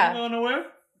 Yeah. I'm going nowhere.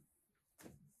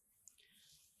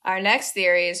 Our next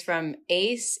theory is from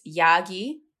Ace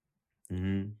Yagi.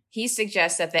 Mm-hmm. He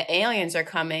suggests that the aliens are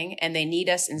coming and they need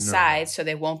us inside so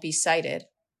they won't be sighted.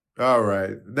 All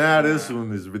right. Now this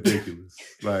one is ridiculous.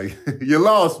 Like, you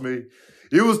lost me.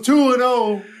 It was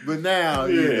 2-0, but now, 2-1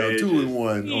 on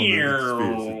the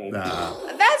conspiracy. Nah.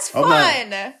 That's fun. It's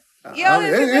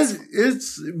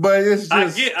just I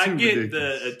get ridiculous.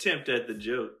 the attempt at the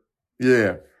joke.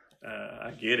 Yeah.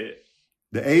 I get it.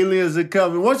 The aliens are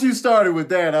coming. Once you started with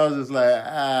that, I was just like,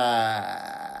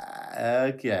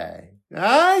 okay.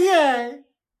 I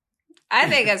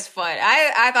think it's fun.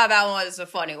 I thought that one was a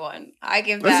funny one. I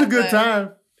give That's that a good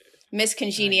time. Miss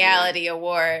Congeniality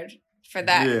Award for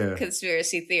that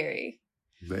conspiracy theory.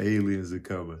 The aliens are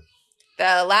coming.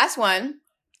 The last one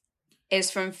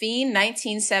is from Fiend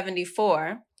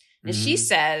 1974. And she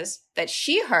says that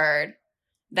she heard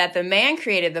that the man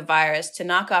created the virus to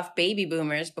knock off baby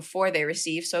boomers before they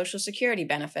receive Social Security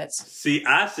benefits. See,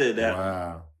 I said that.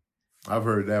 Wow. I've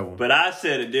heard that one. But I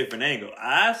said a different angle.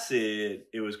 I said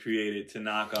it was created to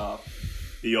knock off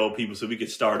the old people so we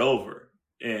could start over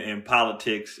in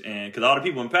politics. And because all the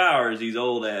people in power is these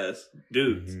old ass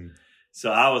dudes. Mm-hmm.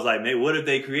 So I was like, maybe what if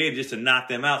they created just to knock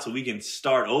them out so we can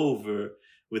start over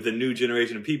with a new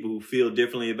generation of people who feel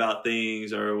differently about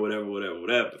things or whatever.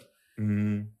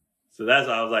 Mm-hmm. So that's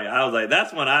why I was like,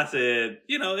 that's when I said,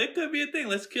 it could be a thing.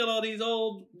 Let's kill all these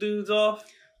old dudes off.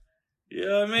 You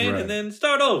know what I mean? Right. And then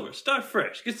start over. Start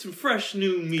fresh. Get some fresh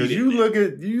new meat. Because you look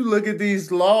at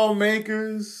these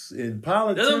lawmakers and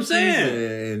politicians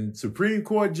and Supreme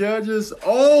Court judges.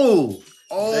 Old.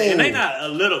 And they not a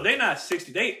little. They not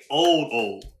 60. They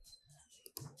old.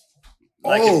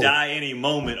 Like can die any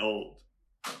moment old.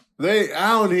 They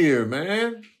out here,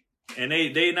 man. And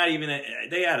they not even,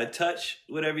 they out of touch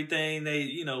with everything.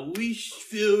 They, we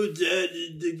feel that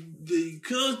the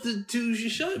Constitution,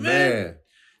 shut man.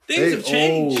 Things have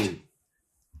changed. Old.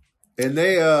 And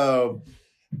they,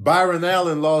 Byron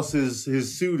Allen lost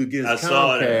his suit against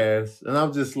Comcast. And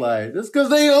I'm just like, that's because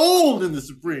they old in the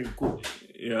Supreme Court.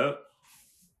 Yeah.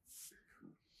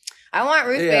 I want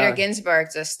Ruth Bader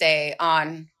Ginsburg to stay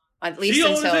on. At least she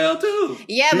until old too.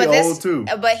 Yeah, but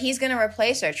he's going to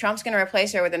replace her. Trump's going to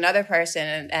replace her with another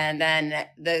person, and then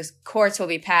the courts will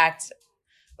be packed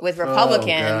with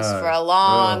Republicans for a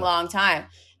long time.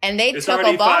 And they took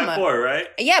Obama, 5-4, right?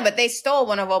 Yeah, but they stole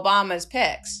one of Obama's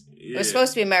picks. Yeah. It was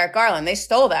supposed to be Merrick Garland. They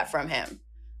stole that from him,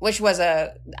 which was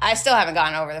I still haven't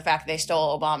gotten over the fact that they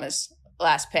stole Obama's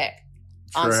last pick.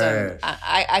 On some,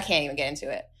 I can't even get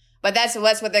into it. But that's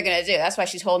what they're going to do. That's why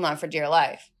she's holding on for dear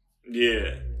life.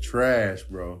 Yeah. Trash,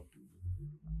 bro.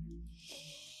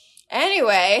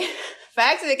 Anyway,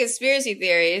 back to the conspiracy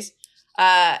theories.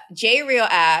 Jay Real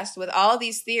asked, with all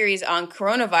these theories on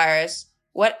coronavirus,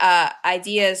 what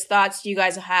ideas, thoughts do you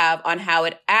guys have on how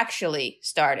it actually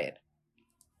started?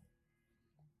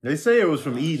 They say it was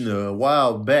from eating a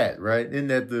wild bat, right? Isn't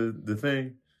that the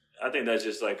thing? I think that's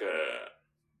just like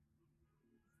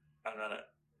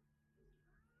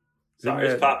Sorry,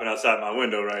 it's popping outside my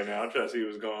window right now. I'm trying to see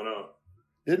what's going on.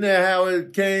 Isn't that how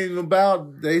it came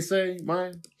about, they say,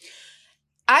 mine?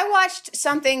 I watched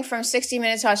something from 60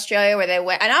 Minutes Australia where they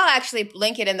went, and I'll actually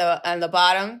link it on the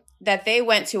bottom, that they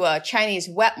went to a Chinese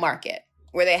wet market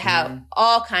where they have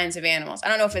all kinds of animals. I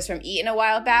don't know if it's from eating a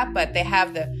wild bat, but they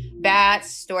have the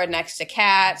bats stored next to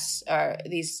cats or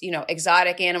these,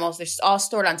 exotic animals. They're all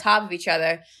stored on top of each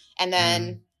other. And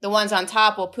then the ones on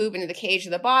top will poop into the cage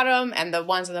of the bottom, and the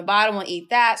ones on the bottom will eat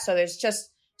that. So there's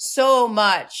just so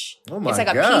much. Oh my God. It's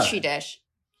like God. A petri dish.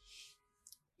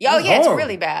 It's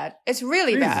really bad. It's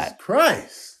really bad. Jesus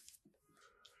Christ.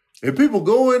 If people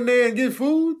go in there and get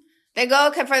food? They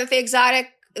go for the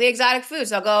exotic foods.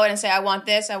 They'll go in and say, I want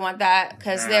this, I want that,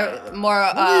 because they're more...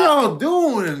 what are y'all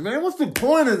doing, man? What's the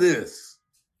point of this?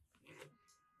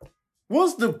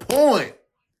 What's the point?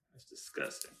 That's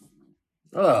disgusting.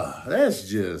 That's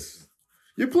just...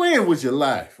 You're playing with your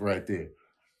life right there.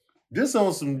 Just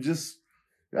on some...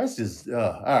 That's just...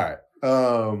 all right.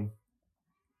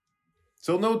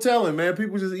 So no telling, man.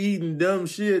 People just eating dumb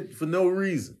shit for no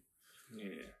reason. Yeah.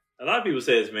 A lot of people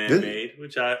say it's man-made,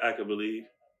 which I could believe.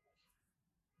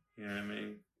 You know what I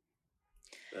mean?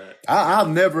 But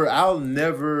I'll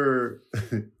never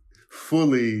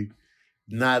fully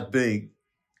not think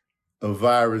a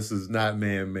virus is not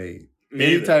man-made.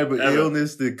 Any type of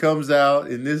illness that comes out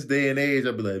in this day and age,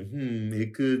 I'll be like,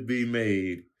 it could be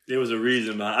made. There was a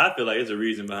reason behind. I feel like it's a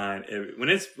reason behind when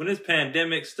it's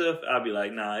pandemic stuff. I'll be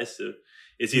like, nah, it's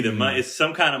either money, it's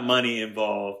some kind of money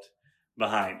involved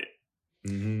behind it.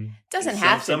 Mm-hmm. Doesn't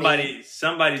have to be.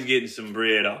 Somebody's getting some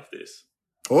bread off this.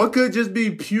 Or it could just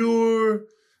be pure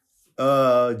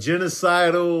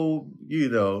genocidal,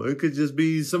 it could just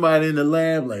be somebody in the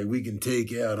lab like, we can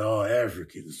take out all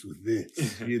Africans with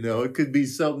this. It could be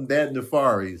something that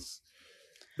nefarious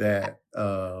that,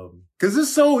 cause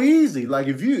it's so easy. Like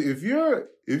if you're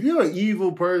an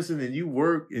evil person and you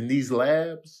work in these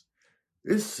labs,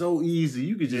 it's so easy.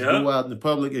 You could just go out in the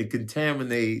public and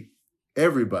contaminate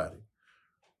everybody.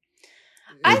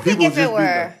 I think if it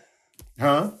were...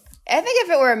 I think if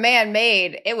it were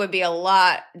man-made, it would be a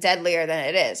lot deadlier than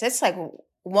it is. It's like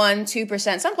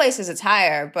 1-2%. Some places it's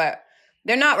higher, but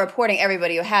they're not reporting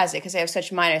everybody who has it because they have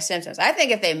such minor symptoms. I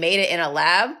think if they made it in a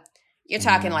lab, you're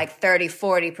talking like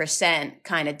 30-40%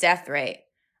 kind of death rate.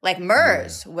 Like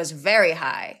MERS was very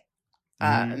high.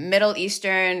 Middle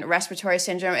Eastern respiratory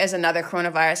syndrome is another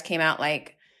coronavirus, came out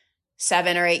like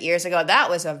 7 or 8 years ago. That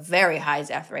was a very high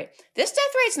death rate. This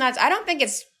death rate's nuts. I don't think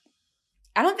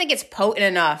it's potent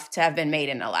enough to have been made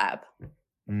in a lab.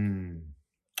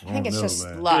 I think it's just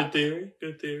luck. Good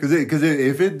theory. Because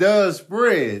if it does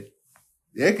spread,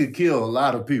 it could kill a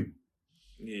lot of people.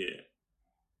 Yeah.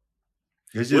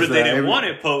 It's just what if they didn't want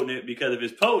it potent? Because if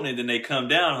it's potent, then they come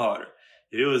down harder.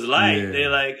 If it was light, they're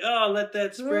like, let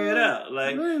that spread out.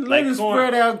 Like corn,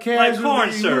 spread out like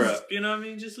corn syrup. You know what I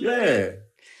mean? Just let it.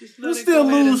 We'll still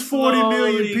lose 40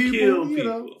 million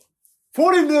people.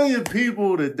 40 million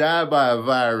people that die by a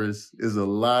virus is a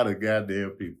lot of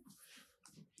goddamn people.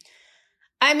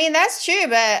 I mean, that's true,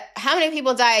 but how many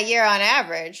people die a year on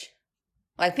average?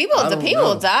 Like people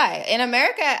die. In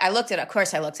America, I looked it up. Of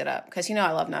course I looked it up because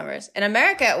I love numbers. In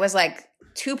America, it was like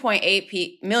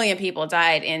 2.8 million people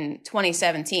died in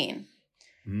 2017.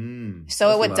 So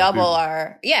it would double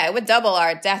our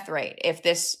death rate if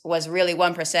this was really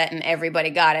 1% and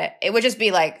everybody got it. It would just be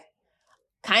like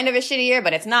kind of a shitty year,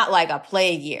 but it's not like a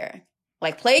plague year.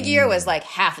 Like plague year was like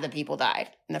half of the people died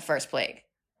in the first plague.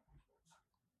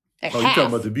 Like you talking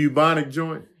about the bubonic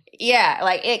joint? Yeah,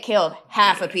 like it killed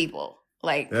half of people.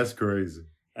 Like that's crazy.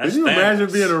 Can you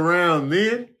imagine being around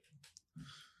then?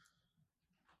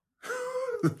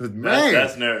 Man,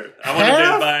 that's nerd. I want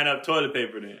to be buying up toilet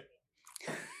paper then.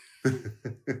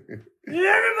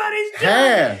 Everybody's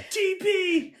done.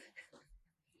 TP.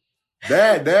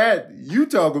 That you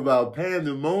talk about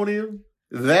pandemonium.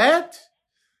 That?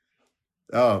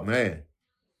 Oh man.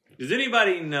 Does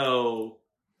anybody know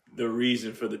the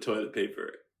reason for the toilet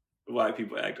paper? Why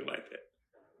people acting like that?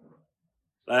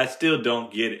 I still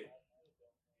don't get it.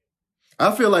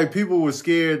 I feel like people were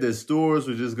scared that stores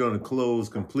were just going to close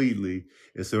completely.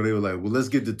 And so they were like, well, let's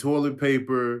get the toilet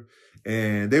paper.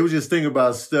 And they were just thinking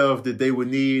about stuff that they would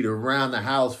need around the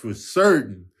house for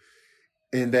certain.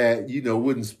 And that,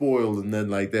 wouldn't spoil and nothing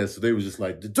like that. So they were just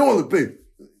like, the toilet paper,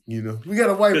 we got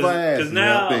to wipe our ass. Because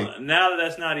now that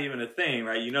that's not even a thing,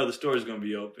 right? The store's going to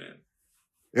be open.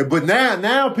 But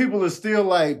now people are still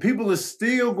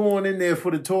going in there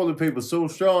for the toilet paper so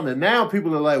strong that now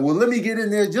people are like, well, let me get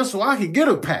in there just so I can get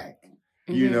a pack.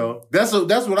 That's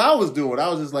what I was doing. I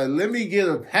was just like, let me get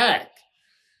a pack.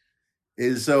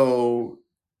 And so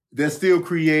that still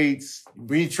creates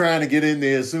me trying to get in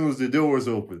there as soon as the doors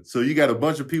open. So you got a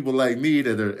bunch of people like me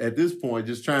that are at this point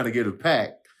just trying to get a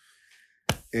pack.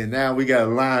 And now we got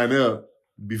to line up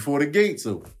before the gates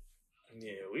open.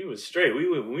 Yeah, we was straight.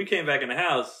 When we came back in the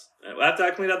house, after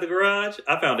I cleaned out the garage,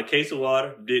 I found a case of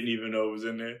water. Didn't even know it was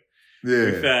in there.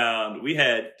 Yeah. We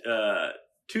had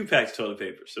 2 packs of toilet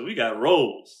paper. So we got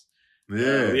rolls.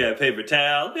 Yeah. We had paper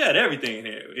towels. We had everything in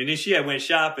here. And then she had went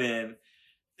shopping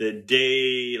the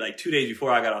day, like 2 days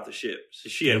before I got off the ship. So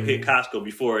she had hit Costco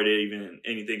before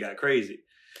anything got crazy.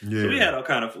 Yeah. So we had all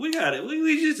kind of, we got it.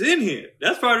 We just in here.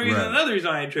 That's part of the reason, another reason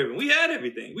I ain't tripping. We had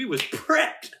everything. We was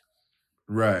prepped.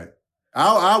 Right.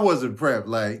 I wasn't prepped.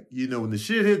 Like, when the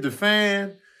shit hit the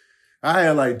fan, I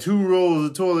had like 2 rolls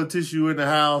of toilet tissue in the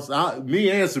house. Me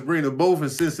and Sabrina both in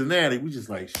Cincinnati. We just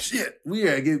like, shit, we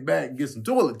gotta get back and get some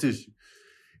toilet tissue.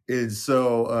 And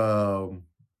so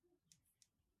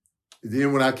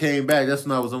then when I came back, that's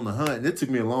when I was on the hunt. And it took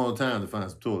me a long time to find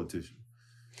some toilet tissue.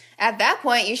 At that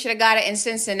point, you should have got it in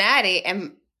Cincinnati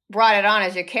and brought it on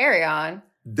as your carry-on.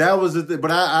 That was the thing.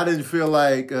 But I didn't feel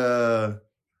like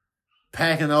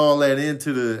packing all that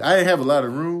into I didn't have a lot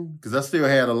of room because I still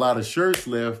had a lot of shirts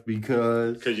left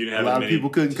because you didn't have a lot of people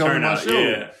couldn't come to my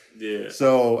show. Yeah.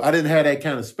 So I didn't have that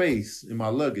kind of space in my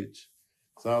luggage.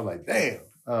 So I was like, damn.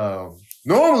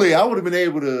 Normally, I would have been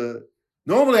able to.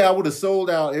 Normally, I would have sold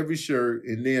out every shirt,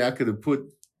 and then I could have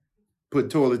put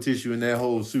toilet tissue in that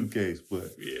whole suitcase. But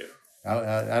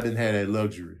I didn't have that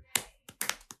luxury.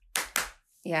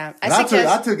 Yeah,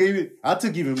 I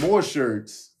took even more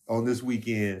shirts on this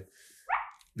weekend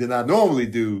than I normally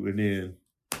do, and then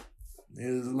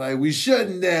it was like we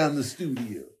shutting down the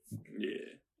studio. Yeah.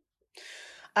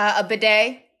 A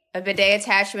bidet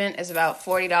attachment is about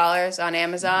 $40 on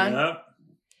Amazon. Yep.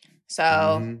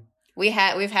 So we've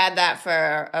had that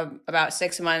for about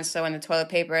 6 months. So when the toilet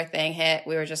paper thing hit,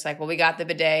 we were just like, well, we got the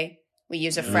bidet. We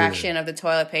use a fraction of the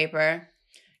toilet paper,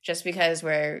 just because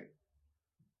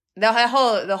the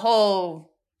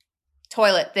whole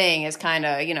toilet thing is kind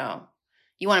of,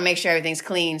 you want to make sure everything's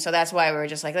clean. So that's why we were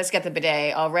just like, let's get the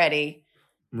bidet already.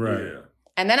 Right. Yeah.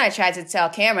 And then I tried to tell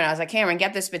Cameron, I was like, Cameron,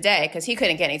 get this bidet, because he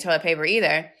couldn't get any toilet paper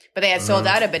either. But they had sold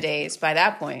out of bidets by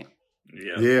that point.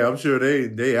 Yeah, I'm sure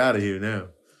they out of here now.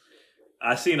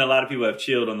 I seen a lot of people have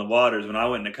chilled on the waters. When I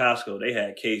went to Costco, they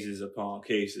had cases upon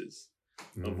cases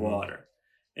of water.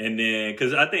 And then,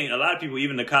 because I think a lot of people,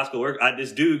 even the Costco work,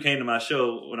 this dude came to my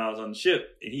show when I was on the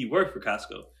ship, and he worked for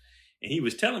Costco. And he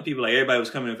was telling people, like, everybody was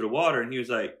coming in for the water, and he was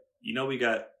like, we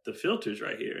got the filters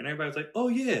right here. And everybody was like, oh,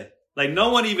 yeah. Like,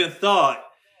 no one even thought,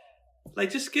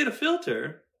 like, just get a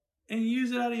filter and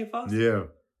use it out of your faucet. Yeah.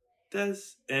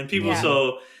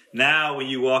 So now when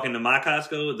you walk into my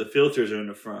Costco, the filters are in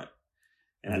the front.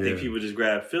 And I think people just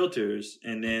grab filters,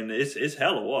 and then it's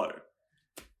hella water.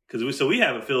 Because we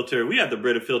have a filter, we have the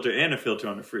Brita filter and a filter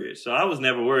on the fridge. So I was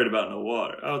never worried about no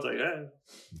water. I was like,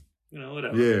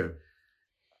 whatever. Yeah.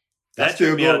 That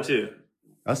tripped me out too.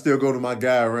 I still go to my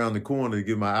guy around the corner to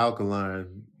get my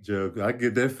alkaline jug. I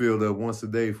get that filled up once a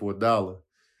day for $1.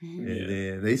 And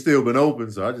then they still been open,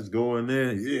 so I just go in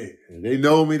there. Yeah. And they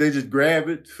know me. They just grab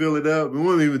it, fill it up. We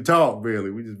won't even talk,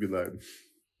 barely. We just be like,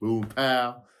 boom,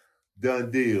 pow, done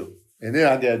deal. And then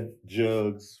I got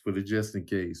jugs for the just in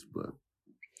case. But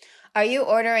are you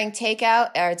ordering takeout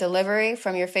or delivery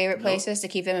from your favorite places to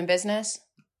keep them in business?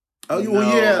 Oh,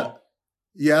 well, yeah.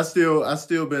 Yeah, I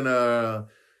still been the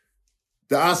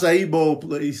acai bowl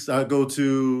place I go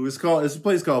to. It's a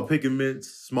place called Pick and Mints,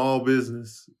 small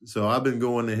business. So I've been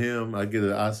going to him. I get an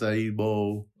acai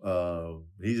bowl.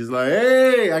 He's just like,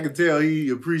 hey, I can tell he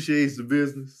appreciates the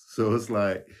business. So it's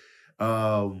like,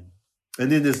 and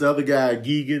then this other guy,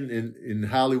 Geegan in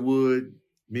Hollywood.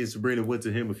 Me and Sabrina went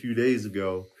to him a few days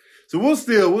ago. So we'll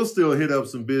still hit up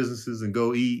some businesses and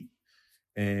go eat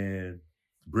and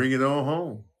bring it on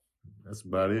home. That's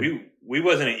about it. We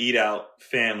wasn't an eat out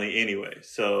family anyway,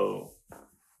 so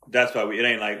that's why it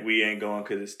ain't like we ain't going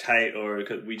because it's tight or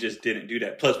because we just didn't do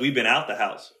that. Plus, we've been out the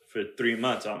house for 3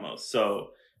 months almost, so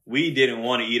we didn't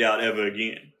want to eat out ever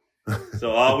again.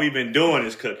 So all we've been doing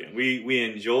is cooking. We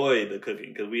enjoy the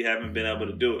cooking because we haven't been able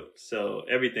to do it. So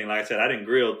everything, like I said, I didn't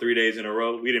grill 3 days in a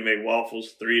row. We didn't make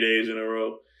waffles 3 days in a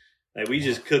row. Like we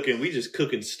just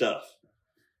cooking stuff.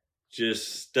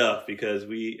 Just stuff because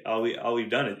all we've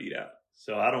done is eat out.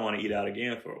 So I don't want to eat out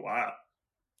again for a while.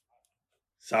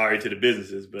 Sorry to the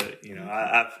businesses, but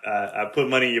I put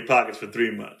money in your pockets for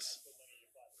 3 months.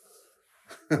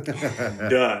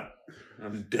 Done.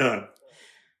 I'm done.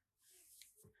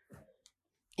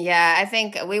 Yeah, I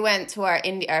think we went to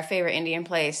our favorite Indian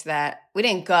place that we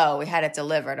didn't go. We had it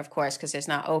delivered, of course, because it's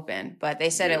not open. But they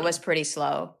said it was pretty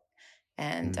slow,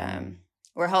 and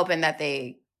we're hoping that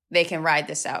they can ride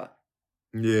this out.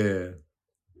 Yeah.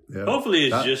 Hopefully,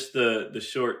 it's just the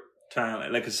short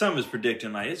time. Like, cause some is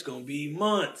predicting like it's gonna be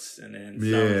months, and then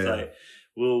some is like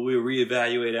we'll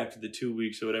reevaluate after the 2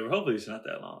 weeks or whatever. Hopefully, it's not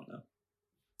that long though.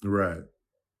 Right.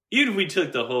 Even if we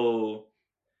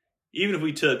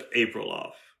took April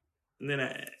off, and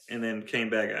then came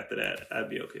back after that, I'd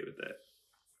be okay with that.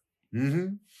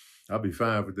 I'll be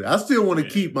fine with that. I still want to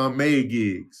keep my May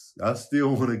gigs. I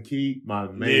still want to keep my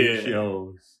May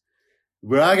shows.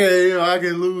 But I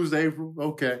can lose April.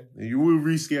 Okay. And you will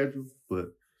reschedule. But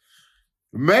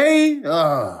May,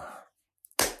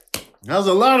 There's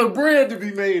a lot of bread to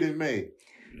be made in May.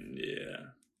 Yeah.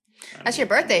 That's your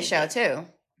birthday show, too.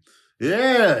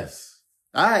 Yes.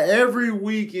 Every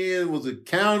weekend was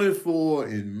accounted for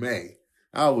in May.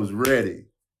 I was ready.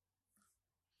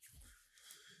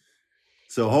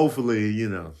 So hopefully,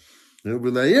 they'll be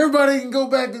like, everybody can go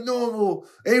back to normal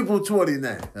April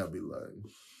 29th. I'll be like.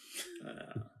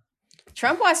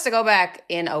 Trump wants to go back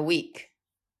in a week.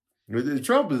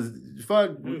 Trump is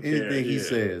fuck anything he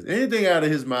says. Anything out of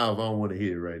his mouth, I don't want to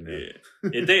hear right now. Yeah.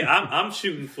 If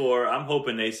I'm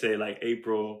hoping they say like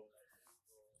April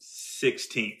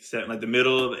 16th, like the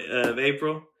middle of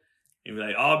April, and be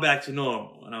like, all back to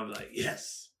normal. And I'm like,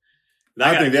 yes.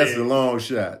 I think that's a long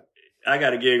shot. I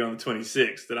got a gig on the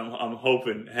 26th that I'm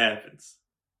hoping happens.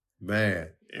 Man.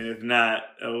 And if not,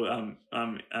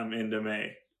 I'm into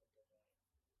May.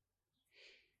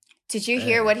 Did you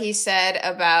hear what he said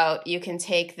about you can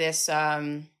take this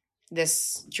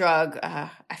this drug? I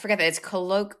forget that it's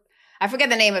I forget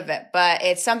the name of it, but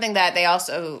it's something that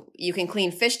you can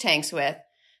clean fish tanks with.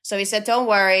 So he said, don't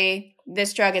worry,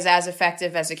 this drug is as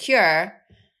effective as a cure.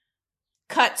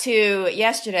 Cut to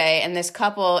yesterday, and this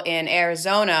couple in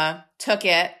Arizona took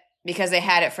it because they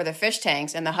had it for the fish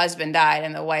tanks, and the husband died,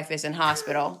 and the wife is in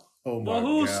hospital. Oh my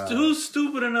God. Who's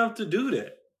stupid enough to do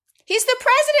that? He's the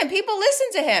president. People listen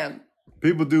to him.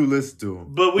 People do listen to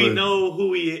him. But we know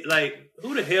who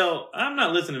who the hell? I'm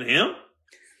not listening to him.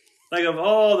 Like, of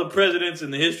all the presidents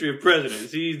in the history of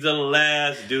presidents, he's the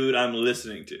last dude I'm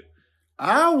listening to.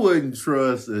 I wouldn't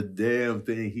trust a damn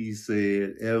thing he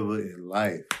said ever in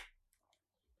life.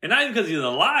 And not even because he's a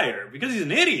liar, because he's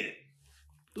an idiot.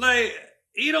 Like,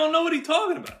 he don't know what he's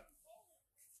talking about.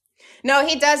 No,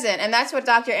 he doesn't. And that's what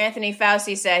Dr. Anthony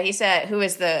Fauci said. He said, who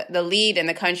is the lead in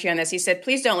the country on this? He said,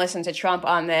 please don't listen to Trump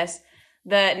on this.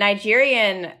 The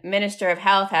Nigerian Minister of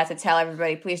Health had to tell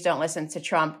everybody, please don't listen to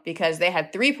Trump because they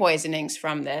had 3 poisonings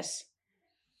from this.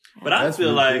 But I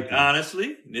feel like,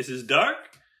 honestly, this is dark,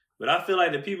 but I feel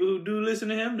like the people who do listen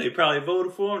to him, they probably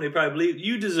voted for him. They probably believe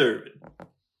you deserve it.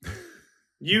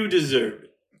 You deserve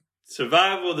it.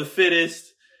 Survival of the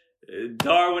fittest,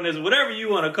 Darwinism, whatever you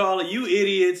want to call it. You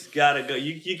idiots gotta go.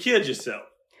 You killed yourself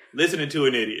listening to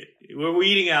an idiot. We're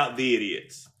weeding out the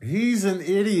idiots. He's an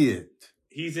idiot.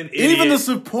 He's an idiot. Even the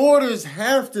supporters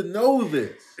have to know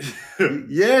this.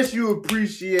 Yes, you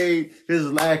appreciate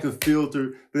his lack of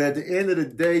filter, but at the end of the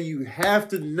day, you have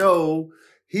to know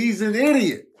he's an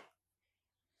idiot.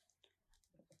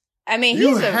 I mean,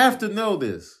 you have to know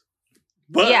this.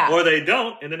 But or they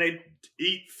don't, and then they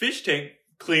eat fish tank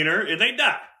cleaner and they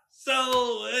die.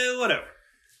 So whatever.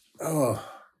 Oh,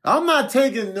 I'm not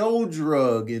taking no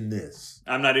drug in this.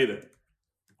 I'm not either.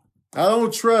 I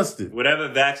don't trust it. Whatever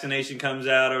vaccination comes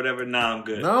out or whatever, I'm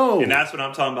good. No. And that's what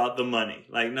I'm talking about, the money.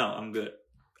 Like, no, I'm good.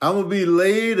 I'm going to be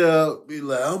laid up, be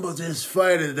like, I'm going to just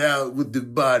fight it out with the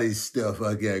body stuff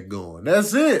I got going.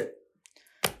 That's it.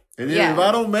 And then if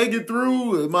I don't make it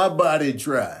through, my body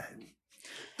tried.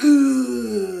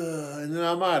 And then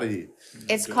I'm out of here.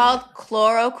 It's called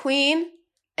chloroquine,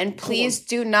 and please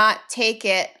do not take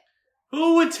it.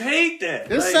 Who would take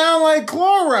that? It sounds like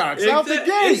Clorox out the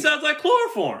gate. It sounds like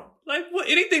chloroform. Like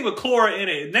anything with chlor in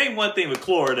it. Name one thing with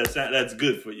chlor that's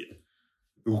good for you.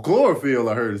 Well, chlorophyll,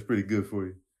 I heard, is pretty good for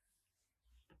you.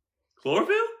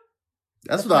 Chlorophyll?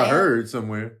 That's what I heard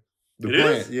somewhere. The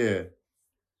plant, yeah.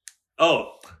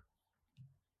 Oh.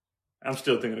 I'm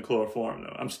still thinking of chloroform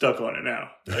though. I'm stuck on it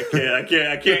now. I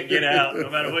can't get out.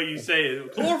 No matter what you say,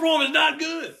 chloroform is not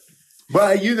good.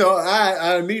 But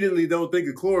I immediately don't think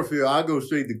of chlorophyll. I go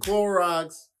straight to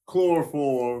Clorox,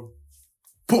 chloroform,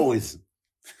 poison.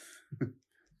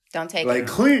 Don't take it. Like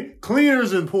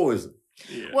cleaners and poison.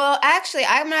 Yeah. Well, actually,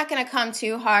 I'm not going to come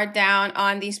too hard down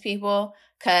on these people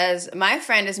because my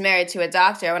friend is married to a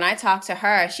doctor. When I talked to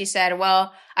her, she said,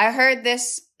 well, I heard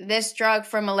this drug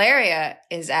for malaria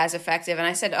is as effective. And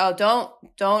I said, oh,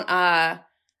 don't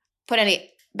put any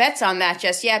bets on that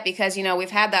just yet because,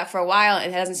 we've had that for a while.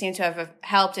 It doesn't seem to have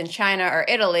helped in China or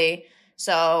Italy.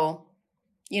 So,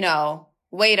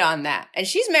 wait on that. And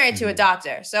she's married to a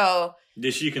doctor. So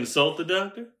did she consult the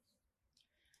doctor?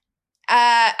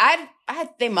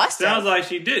 They must have. Sounds like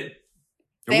she did.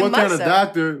 And what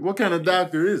kind of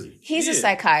doctor is he? He's a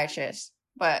psychiatrist.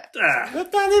 But that's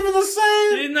not even the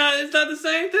same. It's not the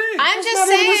same thing. I'm just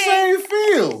saying the same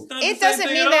field. It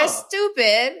doesn't mean they're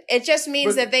stupid. It just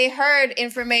means that they heard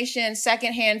information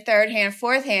secondhand, third hand,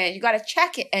 fourth hand. You got to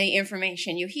check any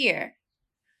information you hear.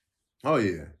 Oh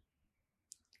yeah.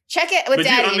 Check it with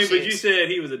daddy issues. But you said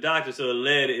he was a doctor, so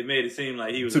it made it seem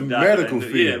like he was it's a doctor. Medical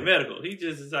field. Yeah, medical. He's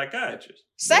just a psychiatrist.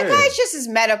 Psychiatrist is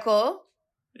medical.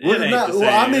 Well, ain't not, the same.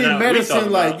 well, I mean, Not what we medicine,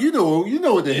 talking like, about. you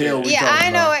know what the hell we Yeah, talking I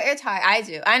know about. what you're talking. I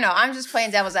do. I know. I'm just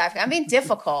playing devil's advocate. I'm being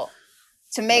difficult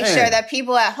to make Man. sure that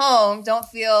people at home don't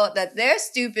feel that they're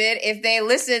stupid if they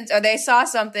listened or they saw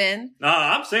something.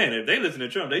 Nah, I'm saying if they listen to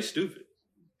Trump, they stupid.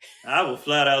 I will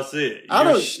flat out say it. I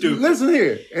You're don't stupid. listen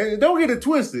here, and don't get it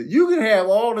twisted. You can have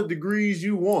all the degrees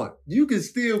you want. You can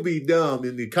still be dumb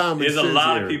in the common There's sense a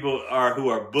lot area. of people who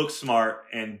are book smart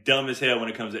and dumb as hell when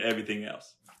it comes to everything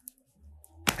else.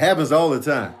 Happens all the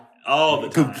time. All the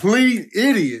time. Complete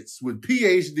idiots with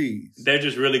PhDs They're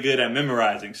just really good at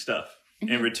memorizing stuff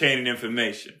and retaining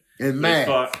information. and But as math.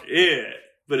 far,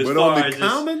 but as But far on the as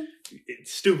common,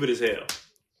 it's stupid as hell.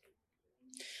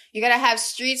 You gotta have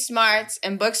street smarts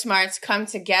and book smarts come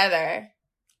together.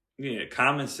 Yeah,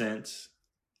 common sense,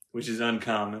 which is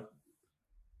uncommon.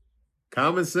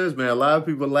 common sense, man. A lot of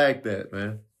people lack that,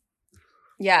 man.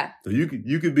 Yeah. So you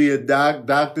could be a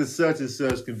doctor such and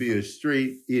such can be a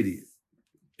straight idiot.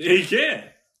 He can.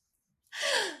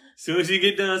 As soon as you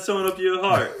get done sewing up your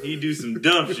heart, he do some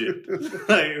dumb shit.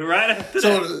 Like right after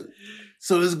that.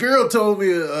 So this girl told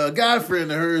me a guy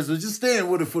friend of hers was just staying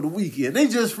with her for the weekend. They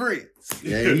just friends.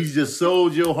 Yeah, he just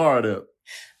sold your heart up.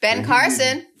 Ben Yeah, he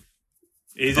Carson.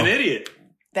 He's an idiot.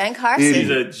 Ben Carson.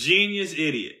 Idiot. He's a genius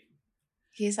idiot.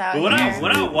 He's out But when here.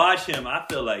 I watch him, I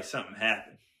feel like something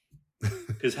happened.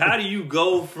 Because how do you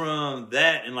go from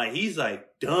that and like he's like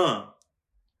dumb,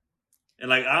 and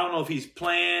like I don't know if he's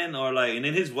playing or like, and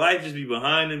then his wife just be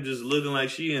behind him, just looking like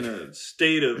she in a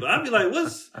state of. I'd be like,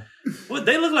 what?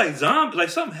 They look like zombies. Like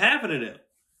something happened to them.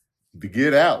 To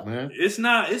get out, man. It's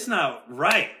not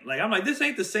right. Like I'm like, this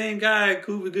ain't the same guy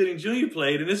Cuba Gooding Jr.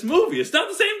 played in this movie. It's not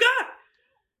the same guy.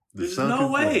 The There's sunken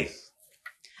no way. place.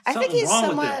 I think Something's he's wrong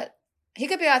with him. somewhat. He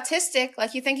could be autistic.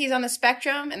 Like you think he's on the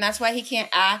spectrum, and that's why he can't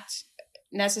act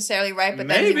necessarily right. But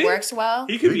then Maybe. he works well.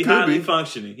 He could He be could highly be.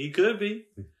 functioning. He could be.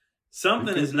 Something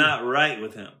He could is be. not right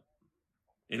with him.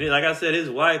 And like I said, his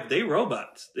wife, they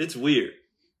robots. It's weird.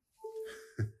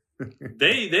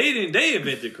 They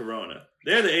invented Corona.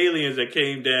 They're the aliens that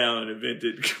came down and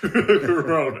invented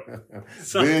Corona. Ben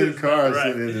Something's not Carson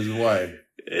right. and his wife.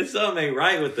 It's something ain't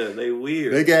right with them. They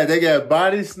weird. They got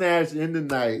body snatched in the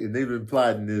night, and they've been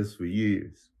plotting this for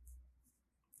years.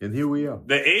 And here we are.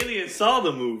 The alien saw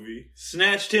the movie,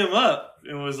 snatched him up,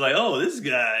 and was like, "Oh, this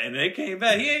guy," and they came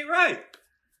back. He ain't right.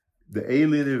 The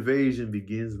alien invasion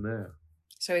begins now.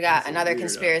 So we got That's a another weirdo.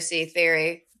 conspiracy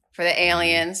theory for the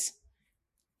aliens.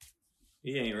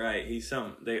 He ain't right. He's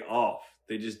something. They off.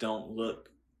 They just don't look.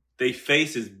 They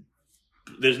faces.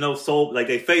 There's no soul. Like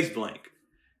they face blank.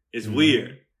 It's Mhm.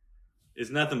 weird. It's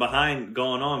nothing behind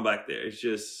going on back there. It's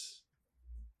just.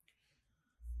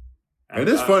 And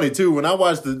it's funny too, when I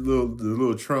watch the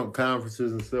little Trump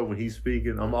conferences and stuff when he's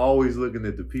speaking, I'm always looking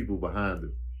at the people behind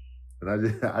him.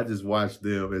 And I just watch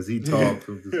them as he talks.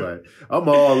 I'm just like, I'm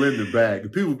all in the back.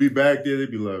 If people be back there, they'd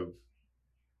be like,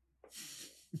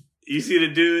 You see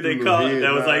the dude they Little called head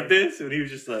that was nod. like this, and he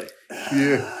was just like,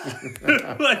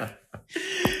 yeah. like,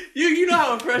 you know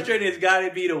how frustrating it's got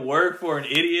to be to work for an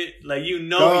idiot. Like you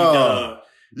know he Dog. dumb.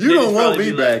 You They don't just want probably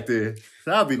me be back like- there.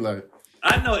 So I'll be like,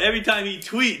 I know every time he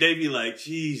tweet, they be like,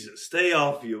 Jesus, stay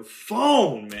off your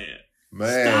phone, man.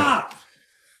 man, Stop.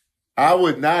 I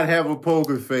would not have a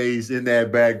poker face in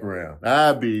that background.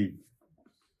 I'd be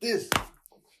this.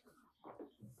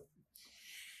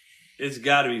 It's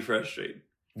got to be frustrating.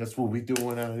 That's what we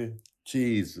doing out here.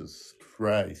 Jesus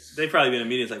Christ. They probably been in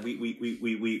meetings like we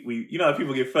you know how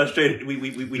people get frustrated. We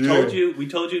Yeah.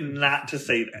 told you not to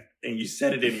say that, and you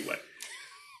said it anyway.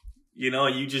 You know,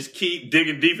 and you just keep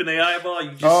digging deep in their eyeball.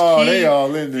 You just They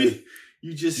all in there.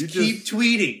 You just You keep just-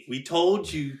 tweeting. We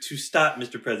told you to stop,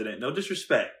 Mr. President. No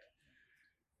disrespect.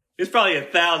 There's probably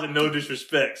 1,000 no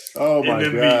disrespects. Oh in my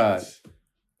them God. meetings.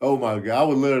 Oh my God. I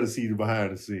would love to see the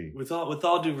behind the scenes. With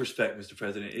all due respect, Mr.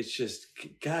 President, it's just,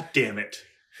 God damn it.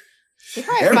 He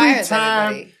probably Every fires time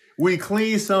everybody. we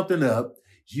clean something up,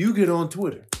 you get on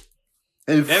Twitter.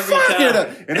 And Every fuck time. it up.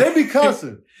 And they be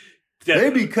cussing. They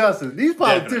Definitely. be cussing. These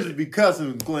politicians Definitely. be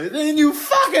cussing, Glenn. And you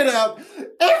fuck it up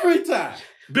every time.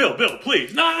 Bill,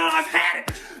 please. No, I've had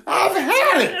it. I've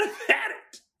had it. I've had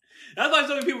it. That's why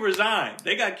so many people resigned.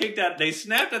 They got kicked out. They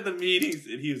snapped at the meetings,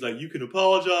 and he was like, "You can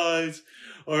apologize,"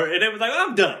 and they was like,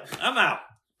 "I'm done. I'm out.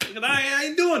 I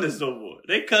ain't doing this no more."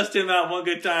 They cussed him out one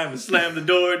good time and slammed the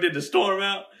door, did the storm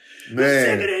out. I'm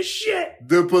sick of Man, this shit.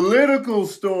 the political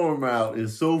storm out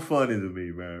is so funny to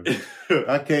me, man.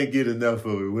 I can't get enough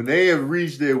of it. When they have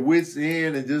reached their wits'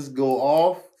 end and just go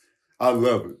off, I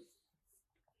love it.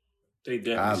 They I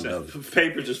definitely love said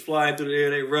papers just flying through the air.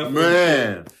 They rough.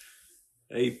 Man.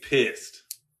 They pissed.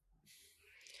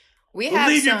 We Well, have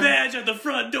leave your some. badge at the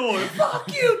front door.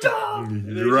 Fuck you, Tom.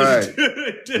 And they Right.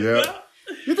 just- Yeah.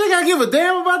 You think I give a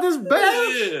damn about this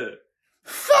badge? Yeah.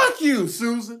 Fuck you,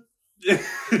 Susan.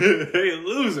 They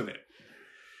losing it.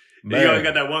 Man. You always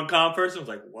got that one calm person who's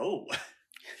like, whoa.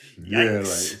 Yeah, like,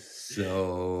 Yikes.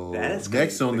 so That's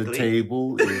next going on the quickly.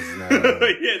 table is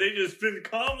Yeah, they just been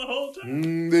calm the whole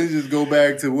time. they just go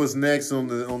back to what's next on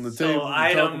the table. So to talk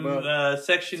item about.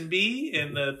 section B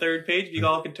in the third page, if you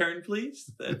all can turn,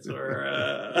 please. That's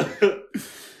where.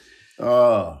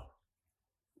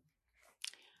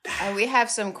 We have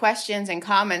some questions and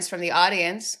comments from the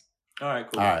audience. All right,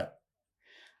 cool. All right.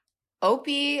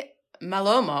 Opie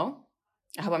Malomo,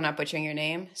 I hope I'm not butchering your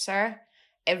name, sir,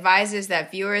 advises that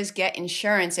viewers get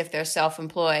insurance if they're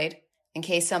self-employed in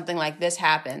case something like this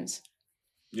happens.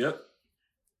 Yep.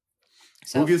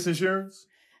 So Who gets insurance?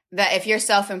 that if you're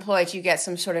self-employed, you get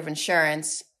some sort of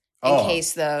insurance in Oh.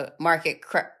 case the market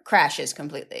crashes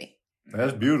completely.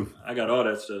 That's beautiful. I got all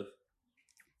that stuff.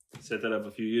 Set that up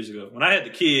a few years ago. When I had the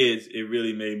kids, it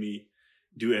really made me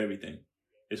do everything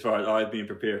as far as always being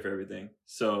prepared for everything.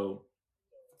 So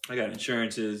I got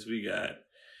insurances, we got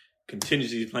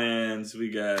contingency plans, we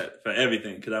got for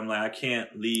everything. Because I'm like, I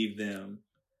can't leave them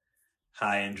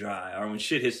high and dry. Or when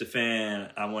shit hits the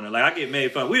fan, I want to, like, I get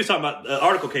made fun. We were talking about, an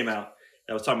article came out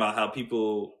that was talking about how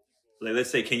people, like, let's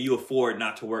say, can you afford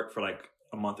not to work for like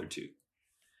a month or two?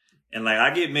 And like,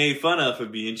 I get made fun of for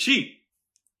being cheap.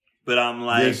 But I'm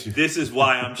like, Yes. this is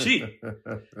why I'm cheap.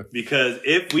 Because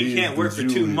if we He is can't work the for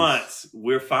 2 Julius. months,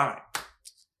 we're fine.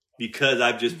 Because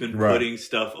I've just been Right. putting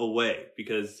stuff away.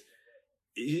 Because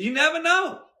you never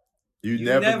know. You You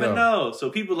never never know. know.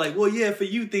 So people are like, well, yeah, for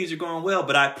you, things are going well,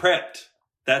 but I prepped.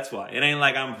 That's why. It ain't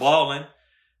like I'm balling.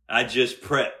 I just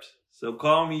prepped. So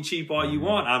call me cheap all you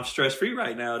want. I'm stress-free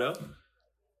right now, though.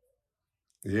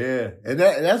 Yeah. And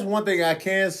that's one thing I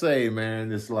can say,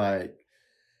 man. It's like,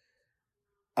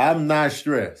 I'm not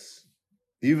stressed.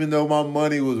 Even though my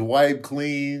money was wiped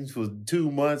clean for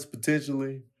 2 months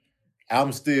potentially,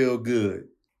 I'm still good.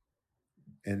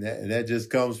 And that just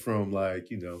comes from like,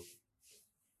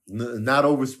 not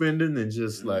overspending and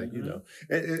just like,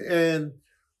 and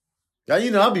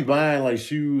I'll be buying like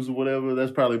shoes or whatever.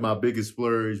 That's probably my biggest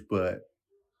splurge, but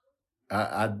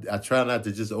I try not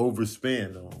to just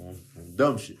overspend on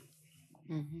dumb shit.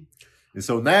 Mm-hmm. And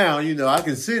so now, I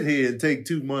can sit here and take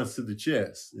 2 months to the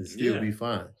chest and still Yeah. be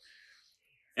fine.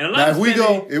 And a lot Now,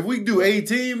 of if we do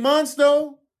 18 months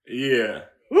though, Yeah.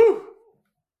 Woo.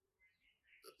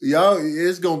 y'all,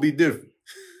 it's gonna be different.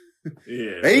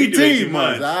 Yeah. We do 18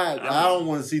 months. I I'm- don't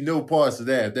want to see no parts of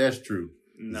that. If that's true. 'Cause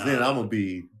Nah. then I'm gonna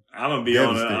be on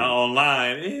devastated.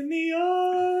 online in the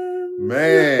arms.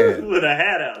 Man. With a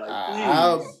hat out.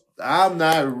 Like, please. I'm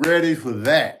not ready for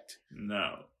that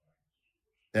No.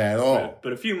 at all.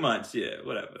 But a few months, yeah,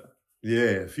 whatever.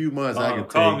 Yeah, a few months I can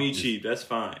Call take. me cheap. That's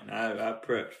fine. I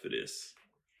prepped for this.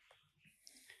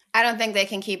 I don't think they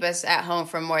can keep us at home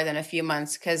for more than a few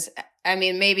months because, I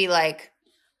mean, maybe like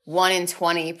 1 in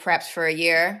 20 preps for a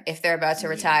year if they're about to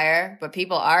retire. But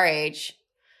people our age,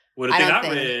 Well, the I thing don't I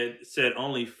think- read said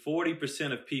only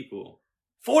 40% of people,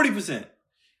 40%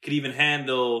 could even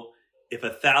handle if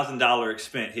 $1,000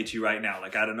 expense hits you right now,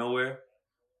 like out of nowhere.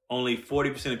 Only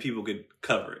 40% of people could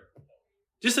cover it.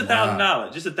 Just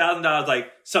 $1,000. Just $1,000,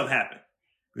 like something happened.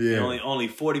 Yeah, And only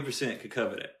 40% could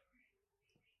cover that.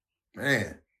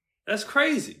 man, That's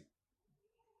crazy.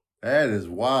 that is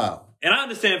wild. And I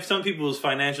understand for some people's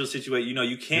financial situation,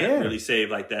 you can't Yeah. really save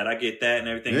like that. I get that and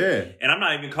everything. Yeah, And I'm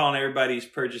not even calling everybody's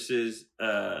purchases,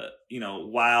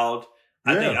 wild.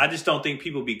 I just don't think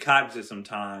people be cognizant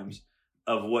sometimes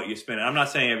of what you're spending. I'm not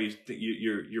saying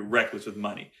you're reckless with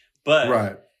money, but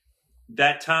right.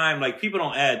 that time, like people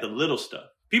don't add the little stuff.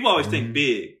 People always think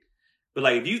big, but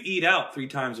like if you eat out 3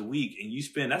 times a week and you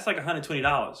spend, that's like $120.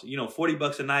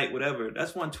 $40 a night, whatever.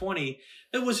 That's $120.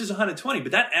 It was just $120,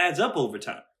 but that adds up over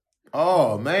time.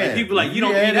 Oh man, Like people like, you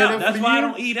don't add eat that out. up That's for why I you?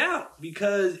 don't eat out.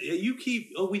 Because you keep,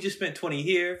 we just spent 20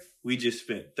 here. We just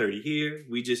spent 30 here.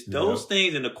 Those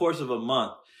things in the course of a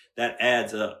month, that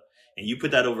adds up. And you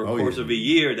put that over a course of a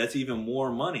year, that's even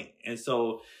more money. And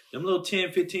so them little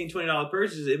 $10, $15, $20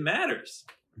 purchases, it matters.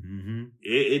 Mm-hmm.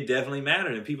 It definitely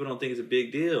matters. And people don't think it's a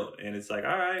big deal. And it's like,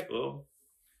 all right, well,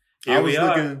 here we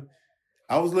are.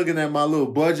 I was looking at my little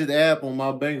budget app on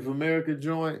my Bank of America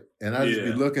joint, and I just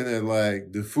be looking at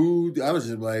like the food. I was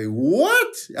just like,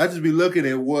 what? I just be looking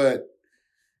at what,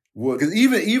 because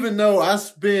even though I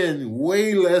spend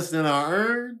way less than I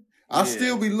earn, I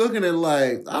still be looking at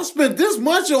like, I spent this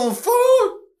much on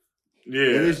food.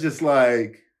 Yeah. And it's just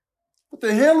like, what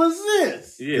the hell is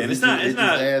this? Yeah, and it it's not just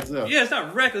adds up. Yeah, it's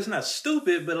not reckless, it's not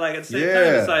stupid, but like at the same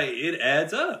time, it's like it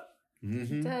adds up.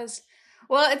 It does.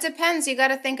 Well, it depends. You got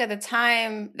to think of the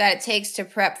time that it takes to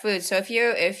prep food. So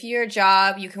if your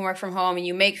job, you can work from home and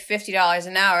you make $50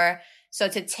 an hour. So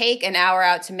to take an hour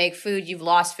out to make food, you've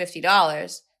lost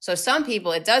 $50. So some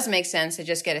people, it does make sense to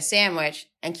just get a sandwich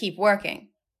and keep working.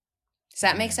 Does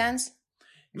that make sense?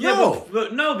 Yeah, No.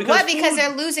 but no, because What? Because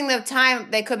they're losing the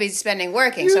time they could be spending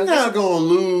working. You're So not going to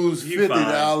lose You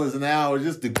 $50 an hour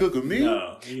just to cook a meal.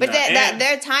 No, but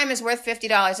their time is worth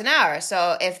 $50 an hour.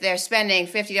 So if they're spending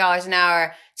 $50 an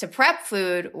hour to prep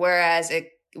food, whereas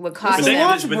it would cost It's a them.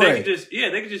 lunch they break.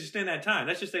 could just extend that time.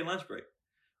 That's just their lunch break.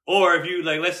 Or if you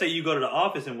let's say you go to the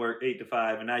office and work 8 to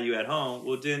 5, and now you at home,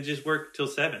 well then just work till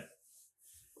 7.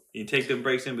 You take them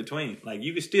breaks in between. Like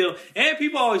you can still, and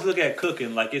people always look at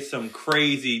cooking like it's some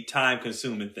crazy time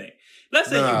consuming thing. Let's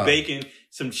say you baking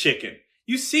some chicken.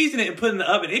 You season it and put it in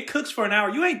the oven. It cooks for an hour.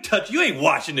 You ain't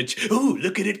watching it. Ooh,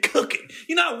 look at it cooking.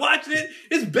 You're not watching it.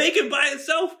 It's baking by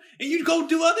itself, and you go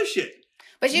do other shit.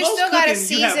 But you Most still got to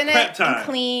cooking, you have season prep it time. and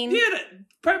clean. Yeah,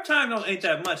 prep time ain't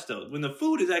that much though. When the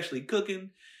food is actually cooking,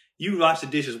 you wash the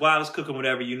dishes while it's cooking,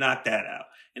 whatever. You knock that out.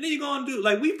 And then you're going to do,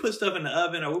 like, we put stuff in the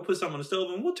oven or we'll put something on the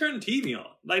stove and we'll turn the TV on.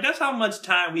 Like, that's how much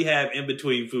time we have in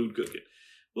between food cooking.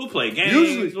 We'll play games.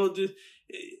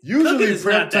 Usually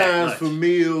prep times for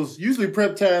meals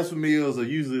are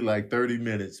usually like 30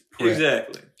 minutes prep.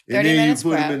 Exactly. And 30 then minutes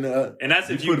you put prep. them in the And that's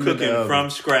if you're cooking from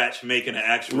scratch, making an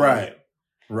actual meal.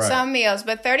 Right. Some meals,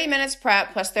 but 30 minutes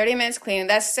prep plus 30 minutes cleaning,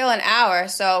 that's still an hour.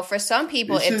 So for some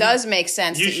people, it does make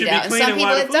sense to eat out. And some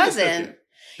people, it doesn't.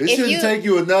 It shouldn't take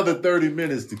you another 30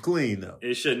 minutes to clean, though.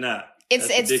 It should not.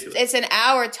 It's an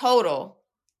hour total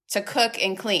to cook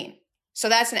and clean. So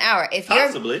that's an hour.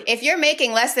 If you're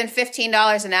making less than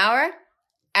 $15 an hour,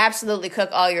 absolutely cook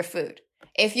all your food.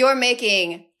 If you're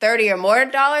making $30 or more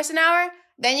dollars an hour,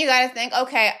 then you got to think,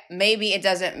 okay, maybe it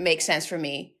doesn't make sense for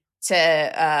me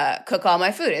to cook all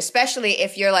my food, especially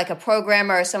if you're like a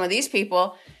programmer or some of these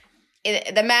people.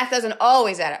 The math doesn't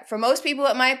always add up. For most people,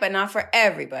 it might, but not for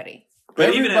everybody.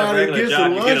 But even at a regular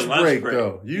job, you get a lunch break.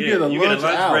 Though. You get a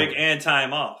lunch break and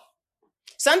time off.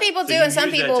 Some people do, and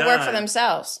some people work for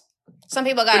themselves. Some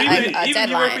people got a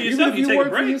deadline. Even if you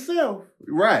work for yourself.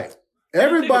 Right.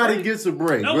 Everybody gets a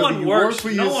break. No one works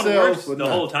the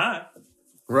whole time.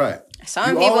 Right. Some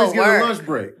people always get work. a lunch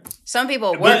break. Some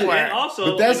people work. And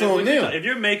also, but that's on them. If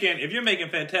you're making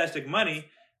fantastic money,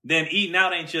 then eating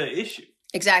out ain't your issue.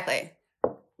 Exactly.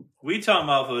 We talking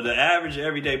about for the average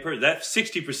everyday person. That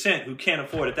 60% who can't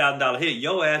afford a $1,000 hit,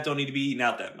 your ass don't need to be eating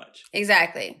out that much.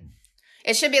 Exactly.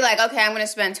 It should be like, okay, I'm going to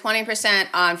spend 20%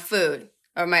 on food,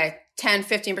 or my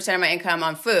 10-15% of my income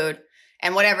on food,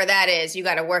 and whatever that is, you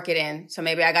got to work it in. So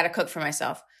maybe I got to cook for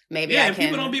myself. Maybe I can.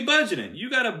 People don't be budgeting. You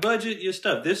got to budget your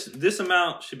stuff. This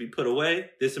amount should be put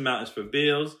away. This amount is for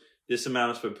bills. This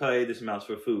amount is for pay. This amount is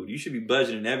for food. You should be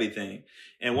budgeting everything.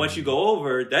 And once you go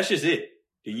over, that's just it.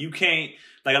 You can't,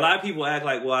 like a lot of people act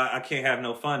like, well, I can't have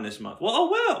no fun this month.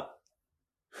 Well,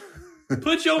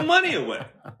 put your money away.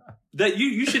 That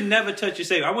you should never touch your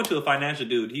savings. I went to a financial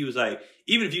dude. He was like,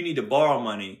 even if you need to borrow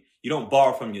money, you don't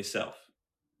borrow from yourself.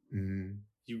 Mm-hmm.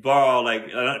 You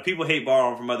borrow, people hate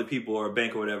borrowing from other people or a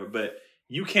bank or whatever, but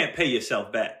you can't pay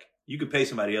yourself back. You can pay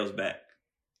somebody else back.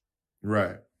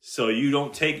 Right. So you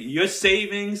don't take, your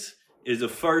savings is the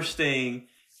first thing.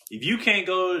 If you can't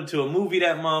go to a movie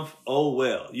that month, oh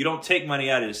well. You don't take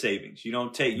money out of the savings. You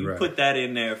put that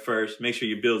in there first, make sure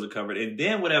your bills are covered, and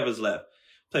then whatever's left,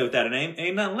 play with that. And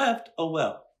ain't nothing left, oh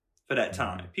well, for that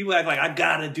time. People act like I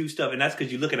gotta do stuff, and that's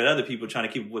because you're looking at other people trying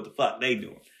to keep up with what the fuck they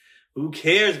doing. Who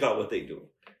cares about what they doing?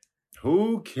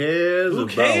 Who cares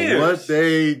about what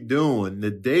they doing?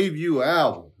 The debut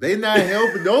album. They not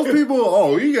helping those people.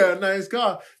 Oh, you got a nice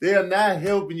car. They are not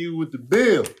helping you with the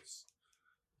bills.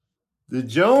 The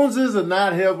Joneses are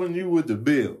not helping you with the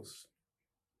bills.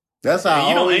 That's how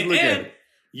I always look at it.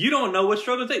 You don't know what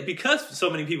struggles they, because so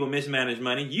many people mismanage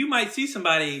money. You might see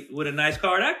somebody with a nice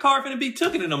car. That car finna be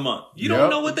taken in a month. You don't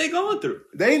know what they going through.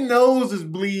 They nose is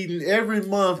bleeding every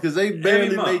month because they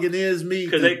barely making ends meet.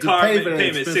 Because they car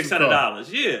payment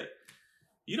 $600. Yeah,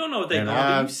 you don't know what they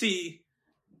going through. You see,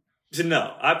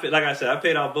 no. Like I said, I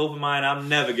paid off both of mine. I'm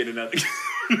never getting another.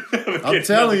 I'm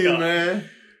telling you, man.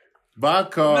 My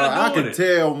car, I can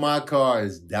tell my car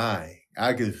is dying.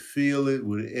 I can feel it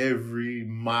with every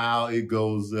mile it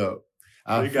goes up.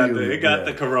 It got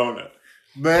the Corona.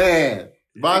 Man,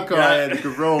 my car had the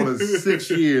Corona 6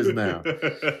 years now.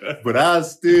 But I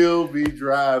still be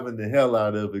driving the hell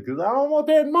out of it because I don't want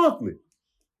that monthly.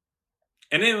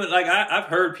 And then, I've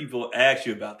heard people ask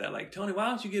you about that. Like, Tony, why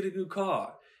don't you get a new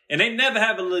car? And they never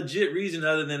have a legit reason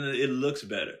other than it looks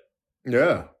better.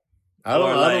 Yeah. I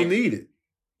don't need it.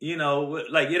 you know,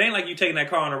 like it ain't like you taking that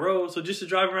car on the road. So just to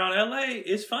drive around LA,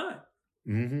 it's fine.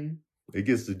 Mm-hmm. It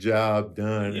gets the job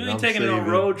done. You and ain't I'm taking it on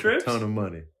saving road trips. A ton of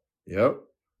money. Yep.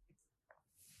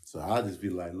 So I'll just be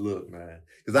like, look, man.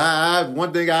 Because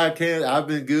one thing I've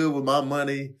been good with my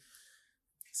money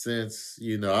since,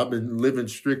 you know, I've been living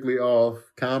strictly off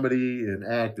comedy and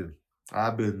acting.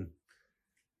 I've been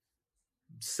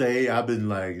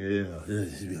like,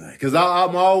 because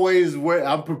I'm always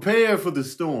I'm prepared for the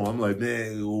storm. I'm like,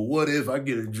 man, what if I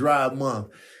get a dry month?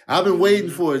 I've been waiting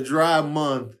for a dry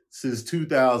month since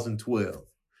 2012.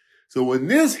 So when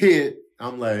this hit,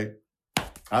 I'm like,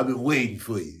 I've been waiting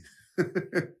for you.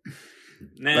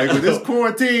 Now, like when this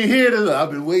quarantine hit,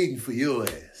 I've been waiting for your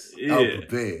ass. Yeah. I'm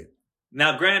prepared.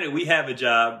 Now, granted, we have a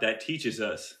job that teaches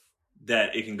us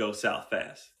that it can go south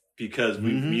fast because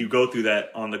you go through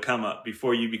that on the come up.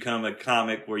 Before you become a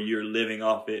comic where you're living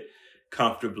off it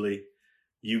comfortably,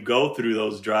 you go through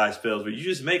those dry spells where you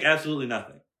just make absolutely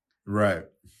nothing. Right.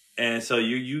 And so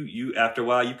you after a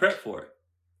while, you prep for it.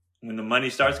 When the money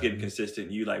starts getting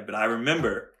consistent, you like, but I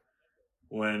remember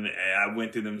when I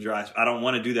went through them dry, I don't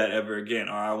want to do that ever again,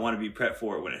 or I want to be prepped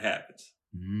for it when it happens.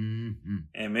 Mm-hmm.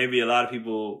 And maybe a lot of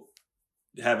people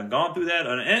haven't gone through that,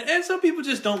 and some people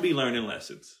just don't be learning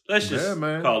lessons. Let's just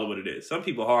call it what it is. Some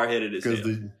people hard-headed as hell.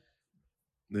 Because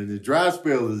the dry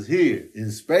spell is here in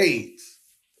spades.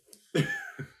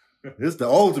 It's the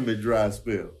ultimate dry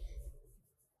spell.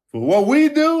 For what we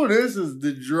do, this is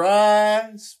the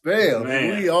dry spell.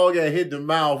 Man. We all got hit in the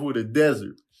mouth with a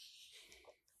desert.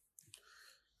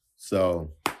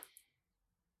 So,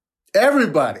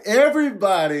 everybody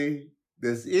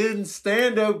that's in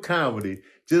stand-up comedy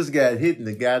just got hit in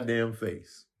the goddamn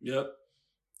face. Yep.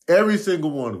 Every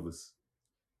single one of us.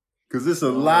 Because it's a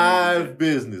live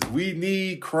business. We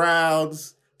need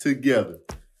crowds together.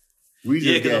 We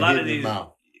just got hit in the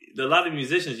mouth. A lot of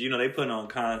musicians, you know, they put on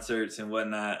concerts and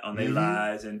whatnot on their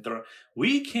lives and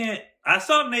we can't. I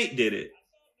saw Nate did it,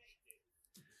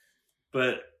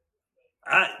 but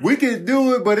we can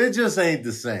do it, but it just ain't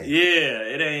the same. Yeah,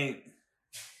 it ain't.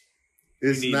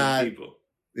 It's not.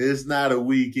 It's not a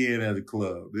weekend at a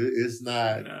club. It's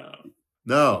not.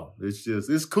 No. It's just.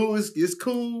 It's cool. It's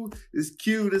cool. It's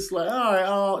cute. It's like,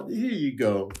 all right, here you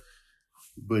go.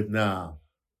 But nah.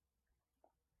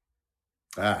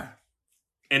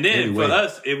 And then for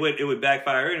us, it would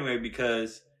backfire anyway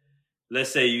because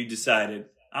let's say you decided,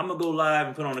 I'm going to go live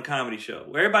and put on a comedy show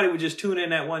where everybody would just tune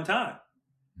in at one time.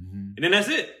 Mm-hmm. And then that's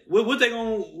it. What they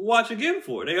going to watch again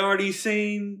for? They already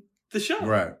seen the show.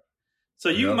 Right. So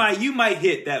you might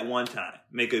hit that one time,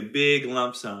 make a big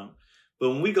lump sum. But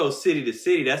when we go city to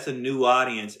city, that's a new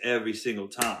audience every single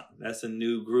time. That's a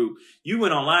new group. You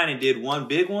went online and did one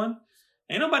big one.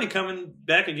 Ain't nobody coming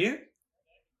back again.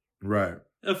 Right.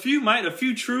 A few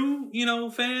true, you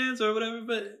know, fans or whatever,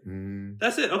 but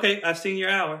that's it. Okay, I've seen your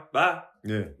hour. Bye.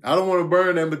 Yeah. I don't want to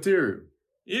burn that material.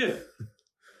 Yeah.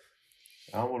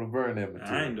 I don't want to burn that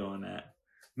material. I ain't doing that.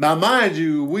 Now, mind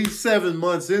you, we 7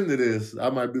 months into this. I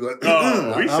might be like,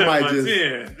 we 7 months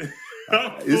in.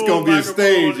 It's going to be a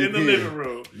stage in the living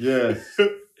room. Yes.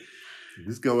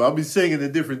 I'll be singing a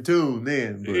different tune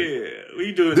then. But yeah.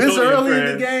 We do it this early in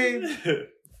the game?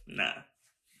 Nah.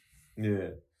 Yeah.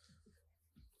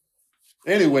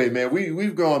 Anyway, man,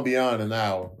 we've gone beyond an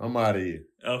hour. I'm out of here.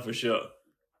 Oh, for sure.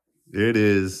 It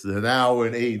is an hour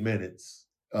and 8 minutes.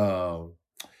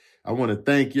 I want to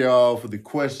thank y'all for the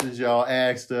questions y'all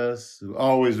asked us. We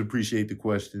always appreciate the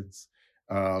questions.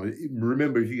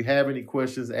 Remember, if you have any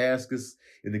questions, ask us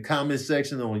in the comment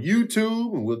section on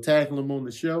YouTube, and we'll tackle them on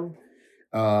the show.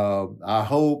 I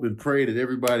hope and pray that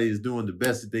everybody is doing the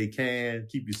best that they can.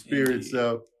 Keep your spirits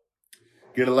up.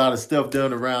 Get a lot of stuff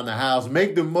done around the house.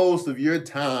 Make the most of your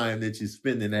time that you're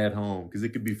spending at home, because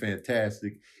it could be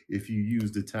fantastic if you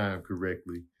use the time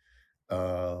correctly.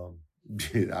 You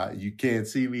can't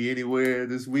see me anywhere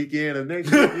this weekend or next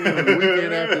weekend or the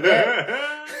weekend after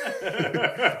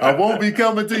that. I won't be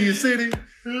coming to your city.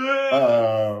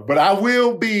 But I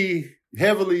will be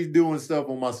heavily doing stuff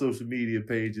on my social media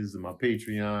pages and my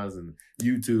Patreons and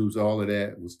YouTubes. All of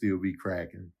that will still be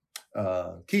cracking.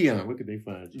 Keon, where could they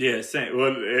find you? Yeah, same.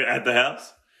 Well, at the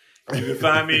house. You can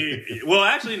find me. Well,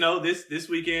 actually, no. This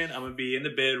weekend I'm gonna be in the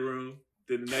bedroom.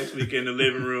 Then the next weekend in the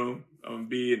living room. I'm gonna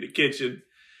be in the kitchen.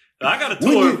 I got a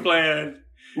tour planned.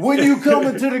 When you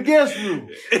coming to the guest room?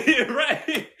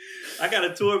 Right. I got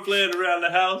a tour planned around the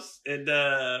house, and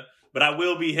but I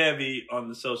will be heavy on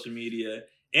the social media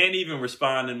and even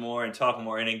responding more and talking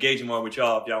more and engaging more with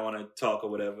y'all if y'all want to talk or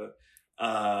whatever.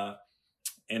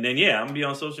 And then, I'm going to be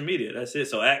on social media. That's it.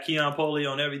 So, at Keon Poley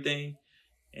on everything.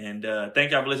 And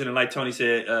thank y'all for listening. Like Tony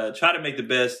said, try to make the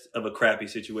best of a crappy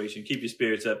situation. Keep your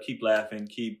spirits up. Keep laughing.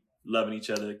 Keep loving each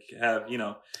other.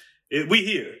 We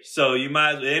here. So you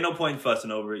there ain't no point in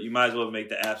fussing over it. You might as well make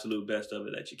the absolute best of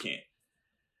it that you can.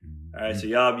 All right, so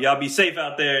y'all be safe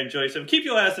out there. Enjoy yourself. Keep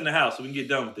your ass in the house so we can get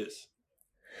done with this.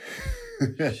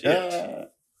 Shit.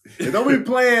 And don't be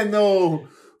playing no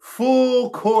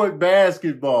full court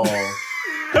basketball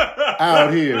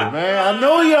out here, man. I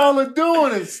know y'all are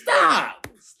doing it. Stop.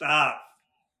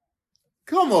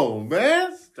 Come on,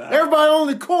 man. Stop. Everybody on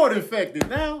the court infected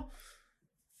now.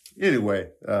 Anyway,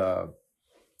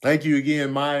 thank you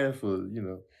again, Maya, for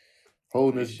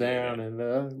holding us down,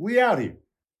 and we out here.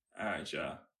 All right,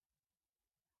 y'all.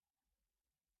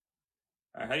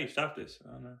 All right, how do you stop this?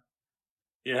 I don't know.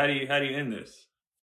 Yeah, how do you end this?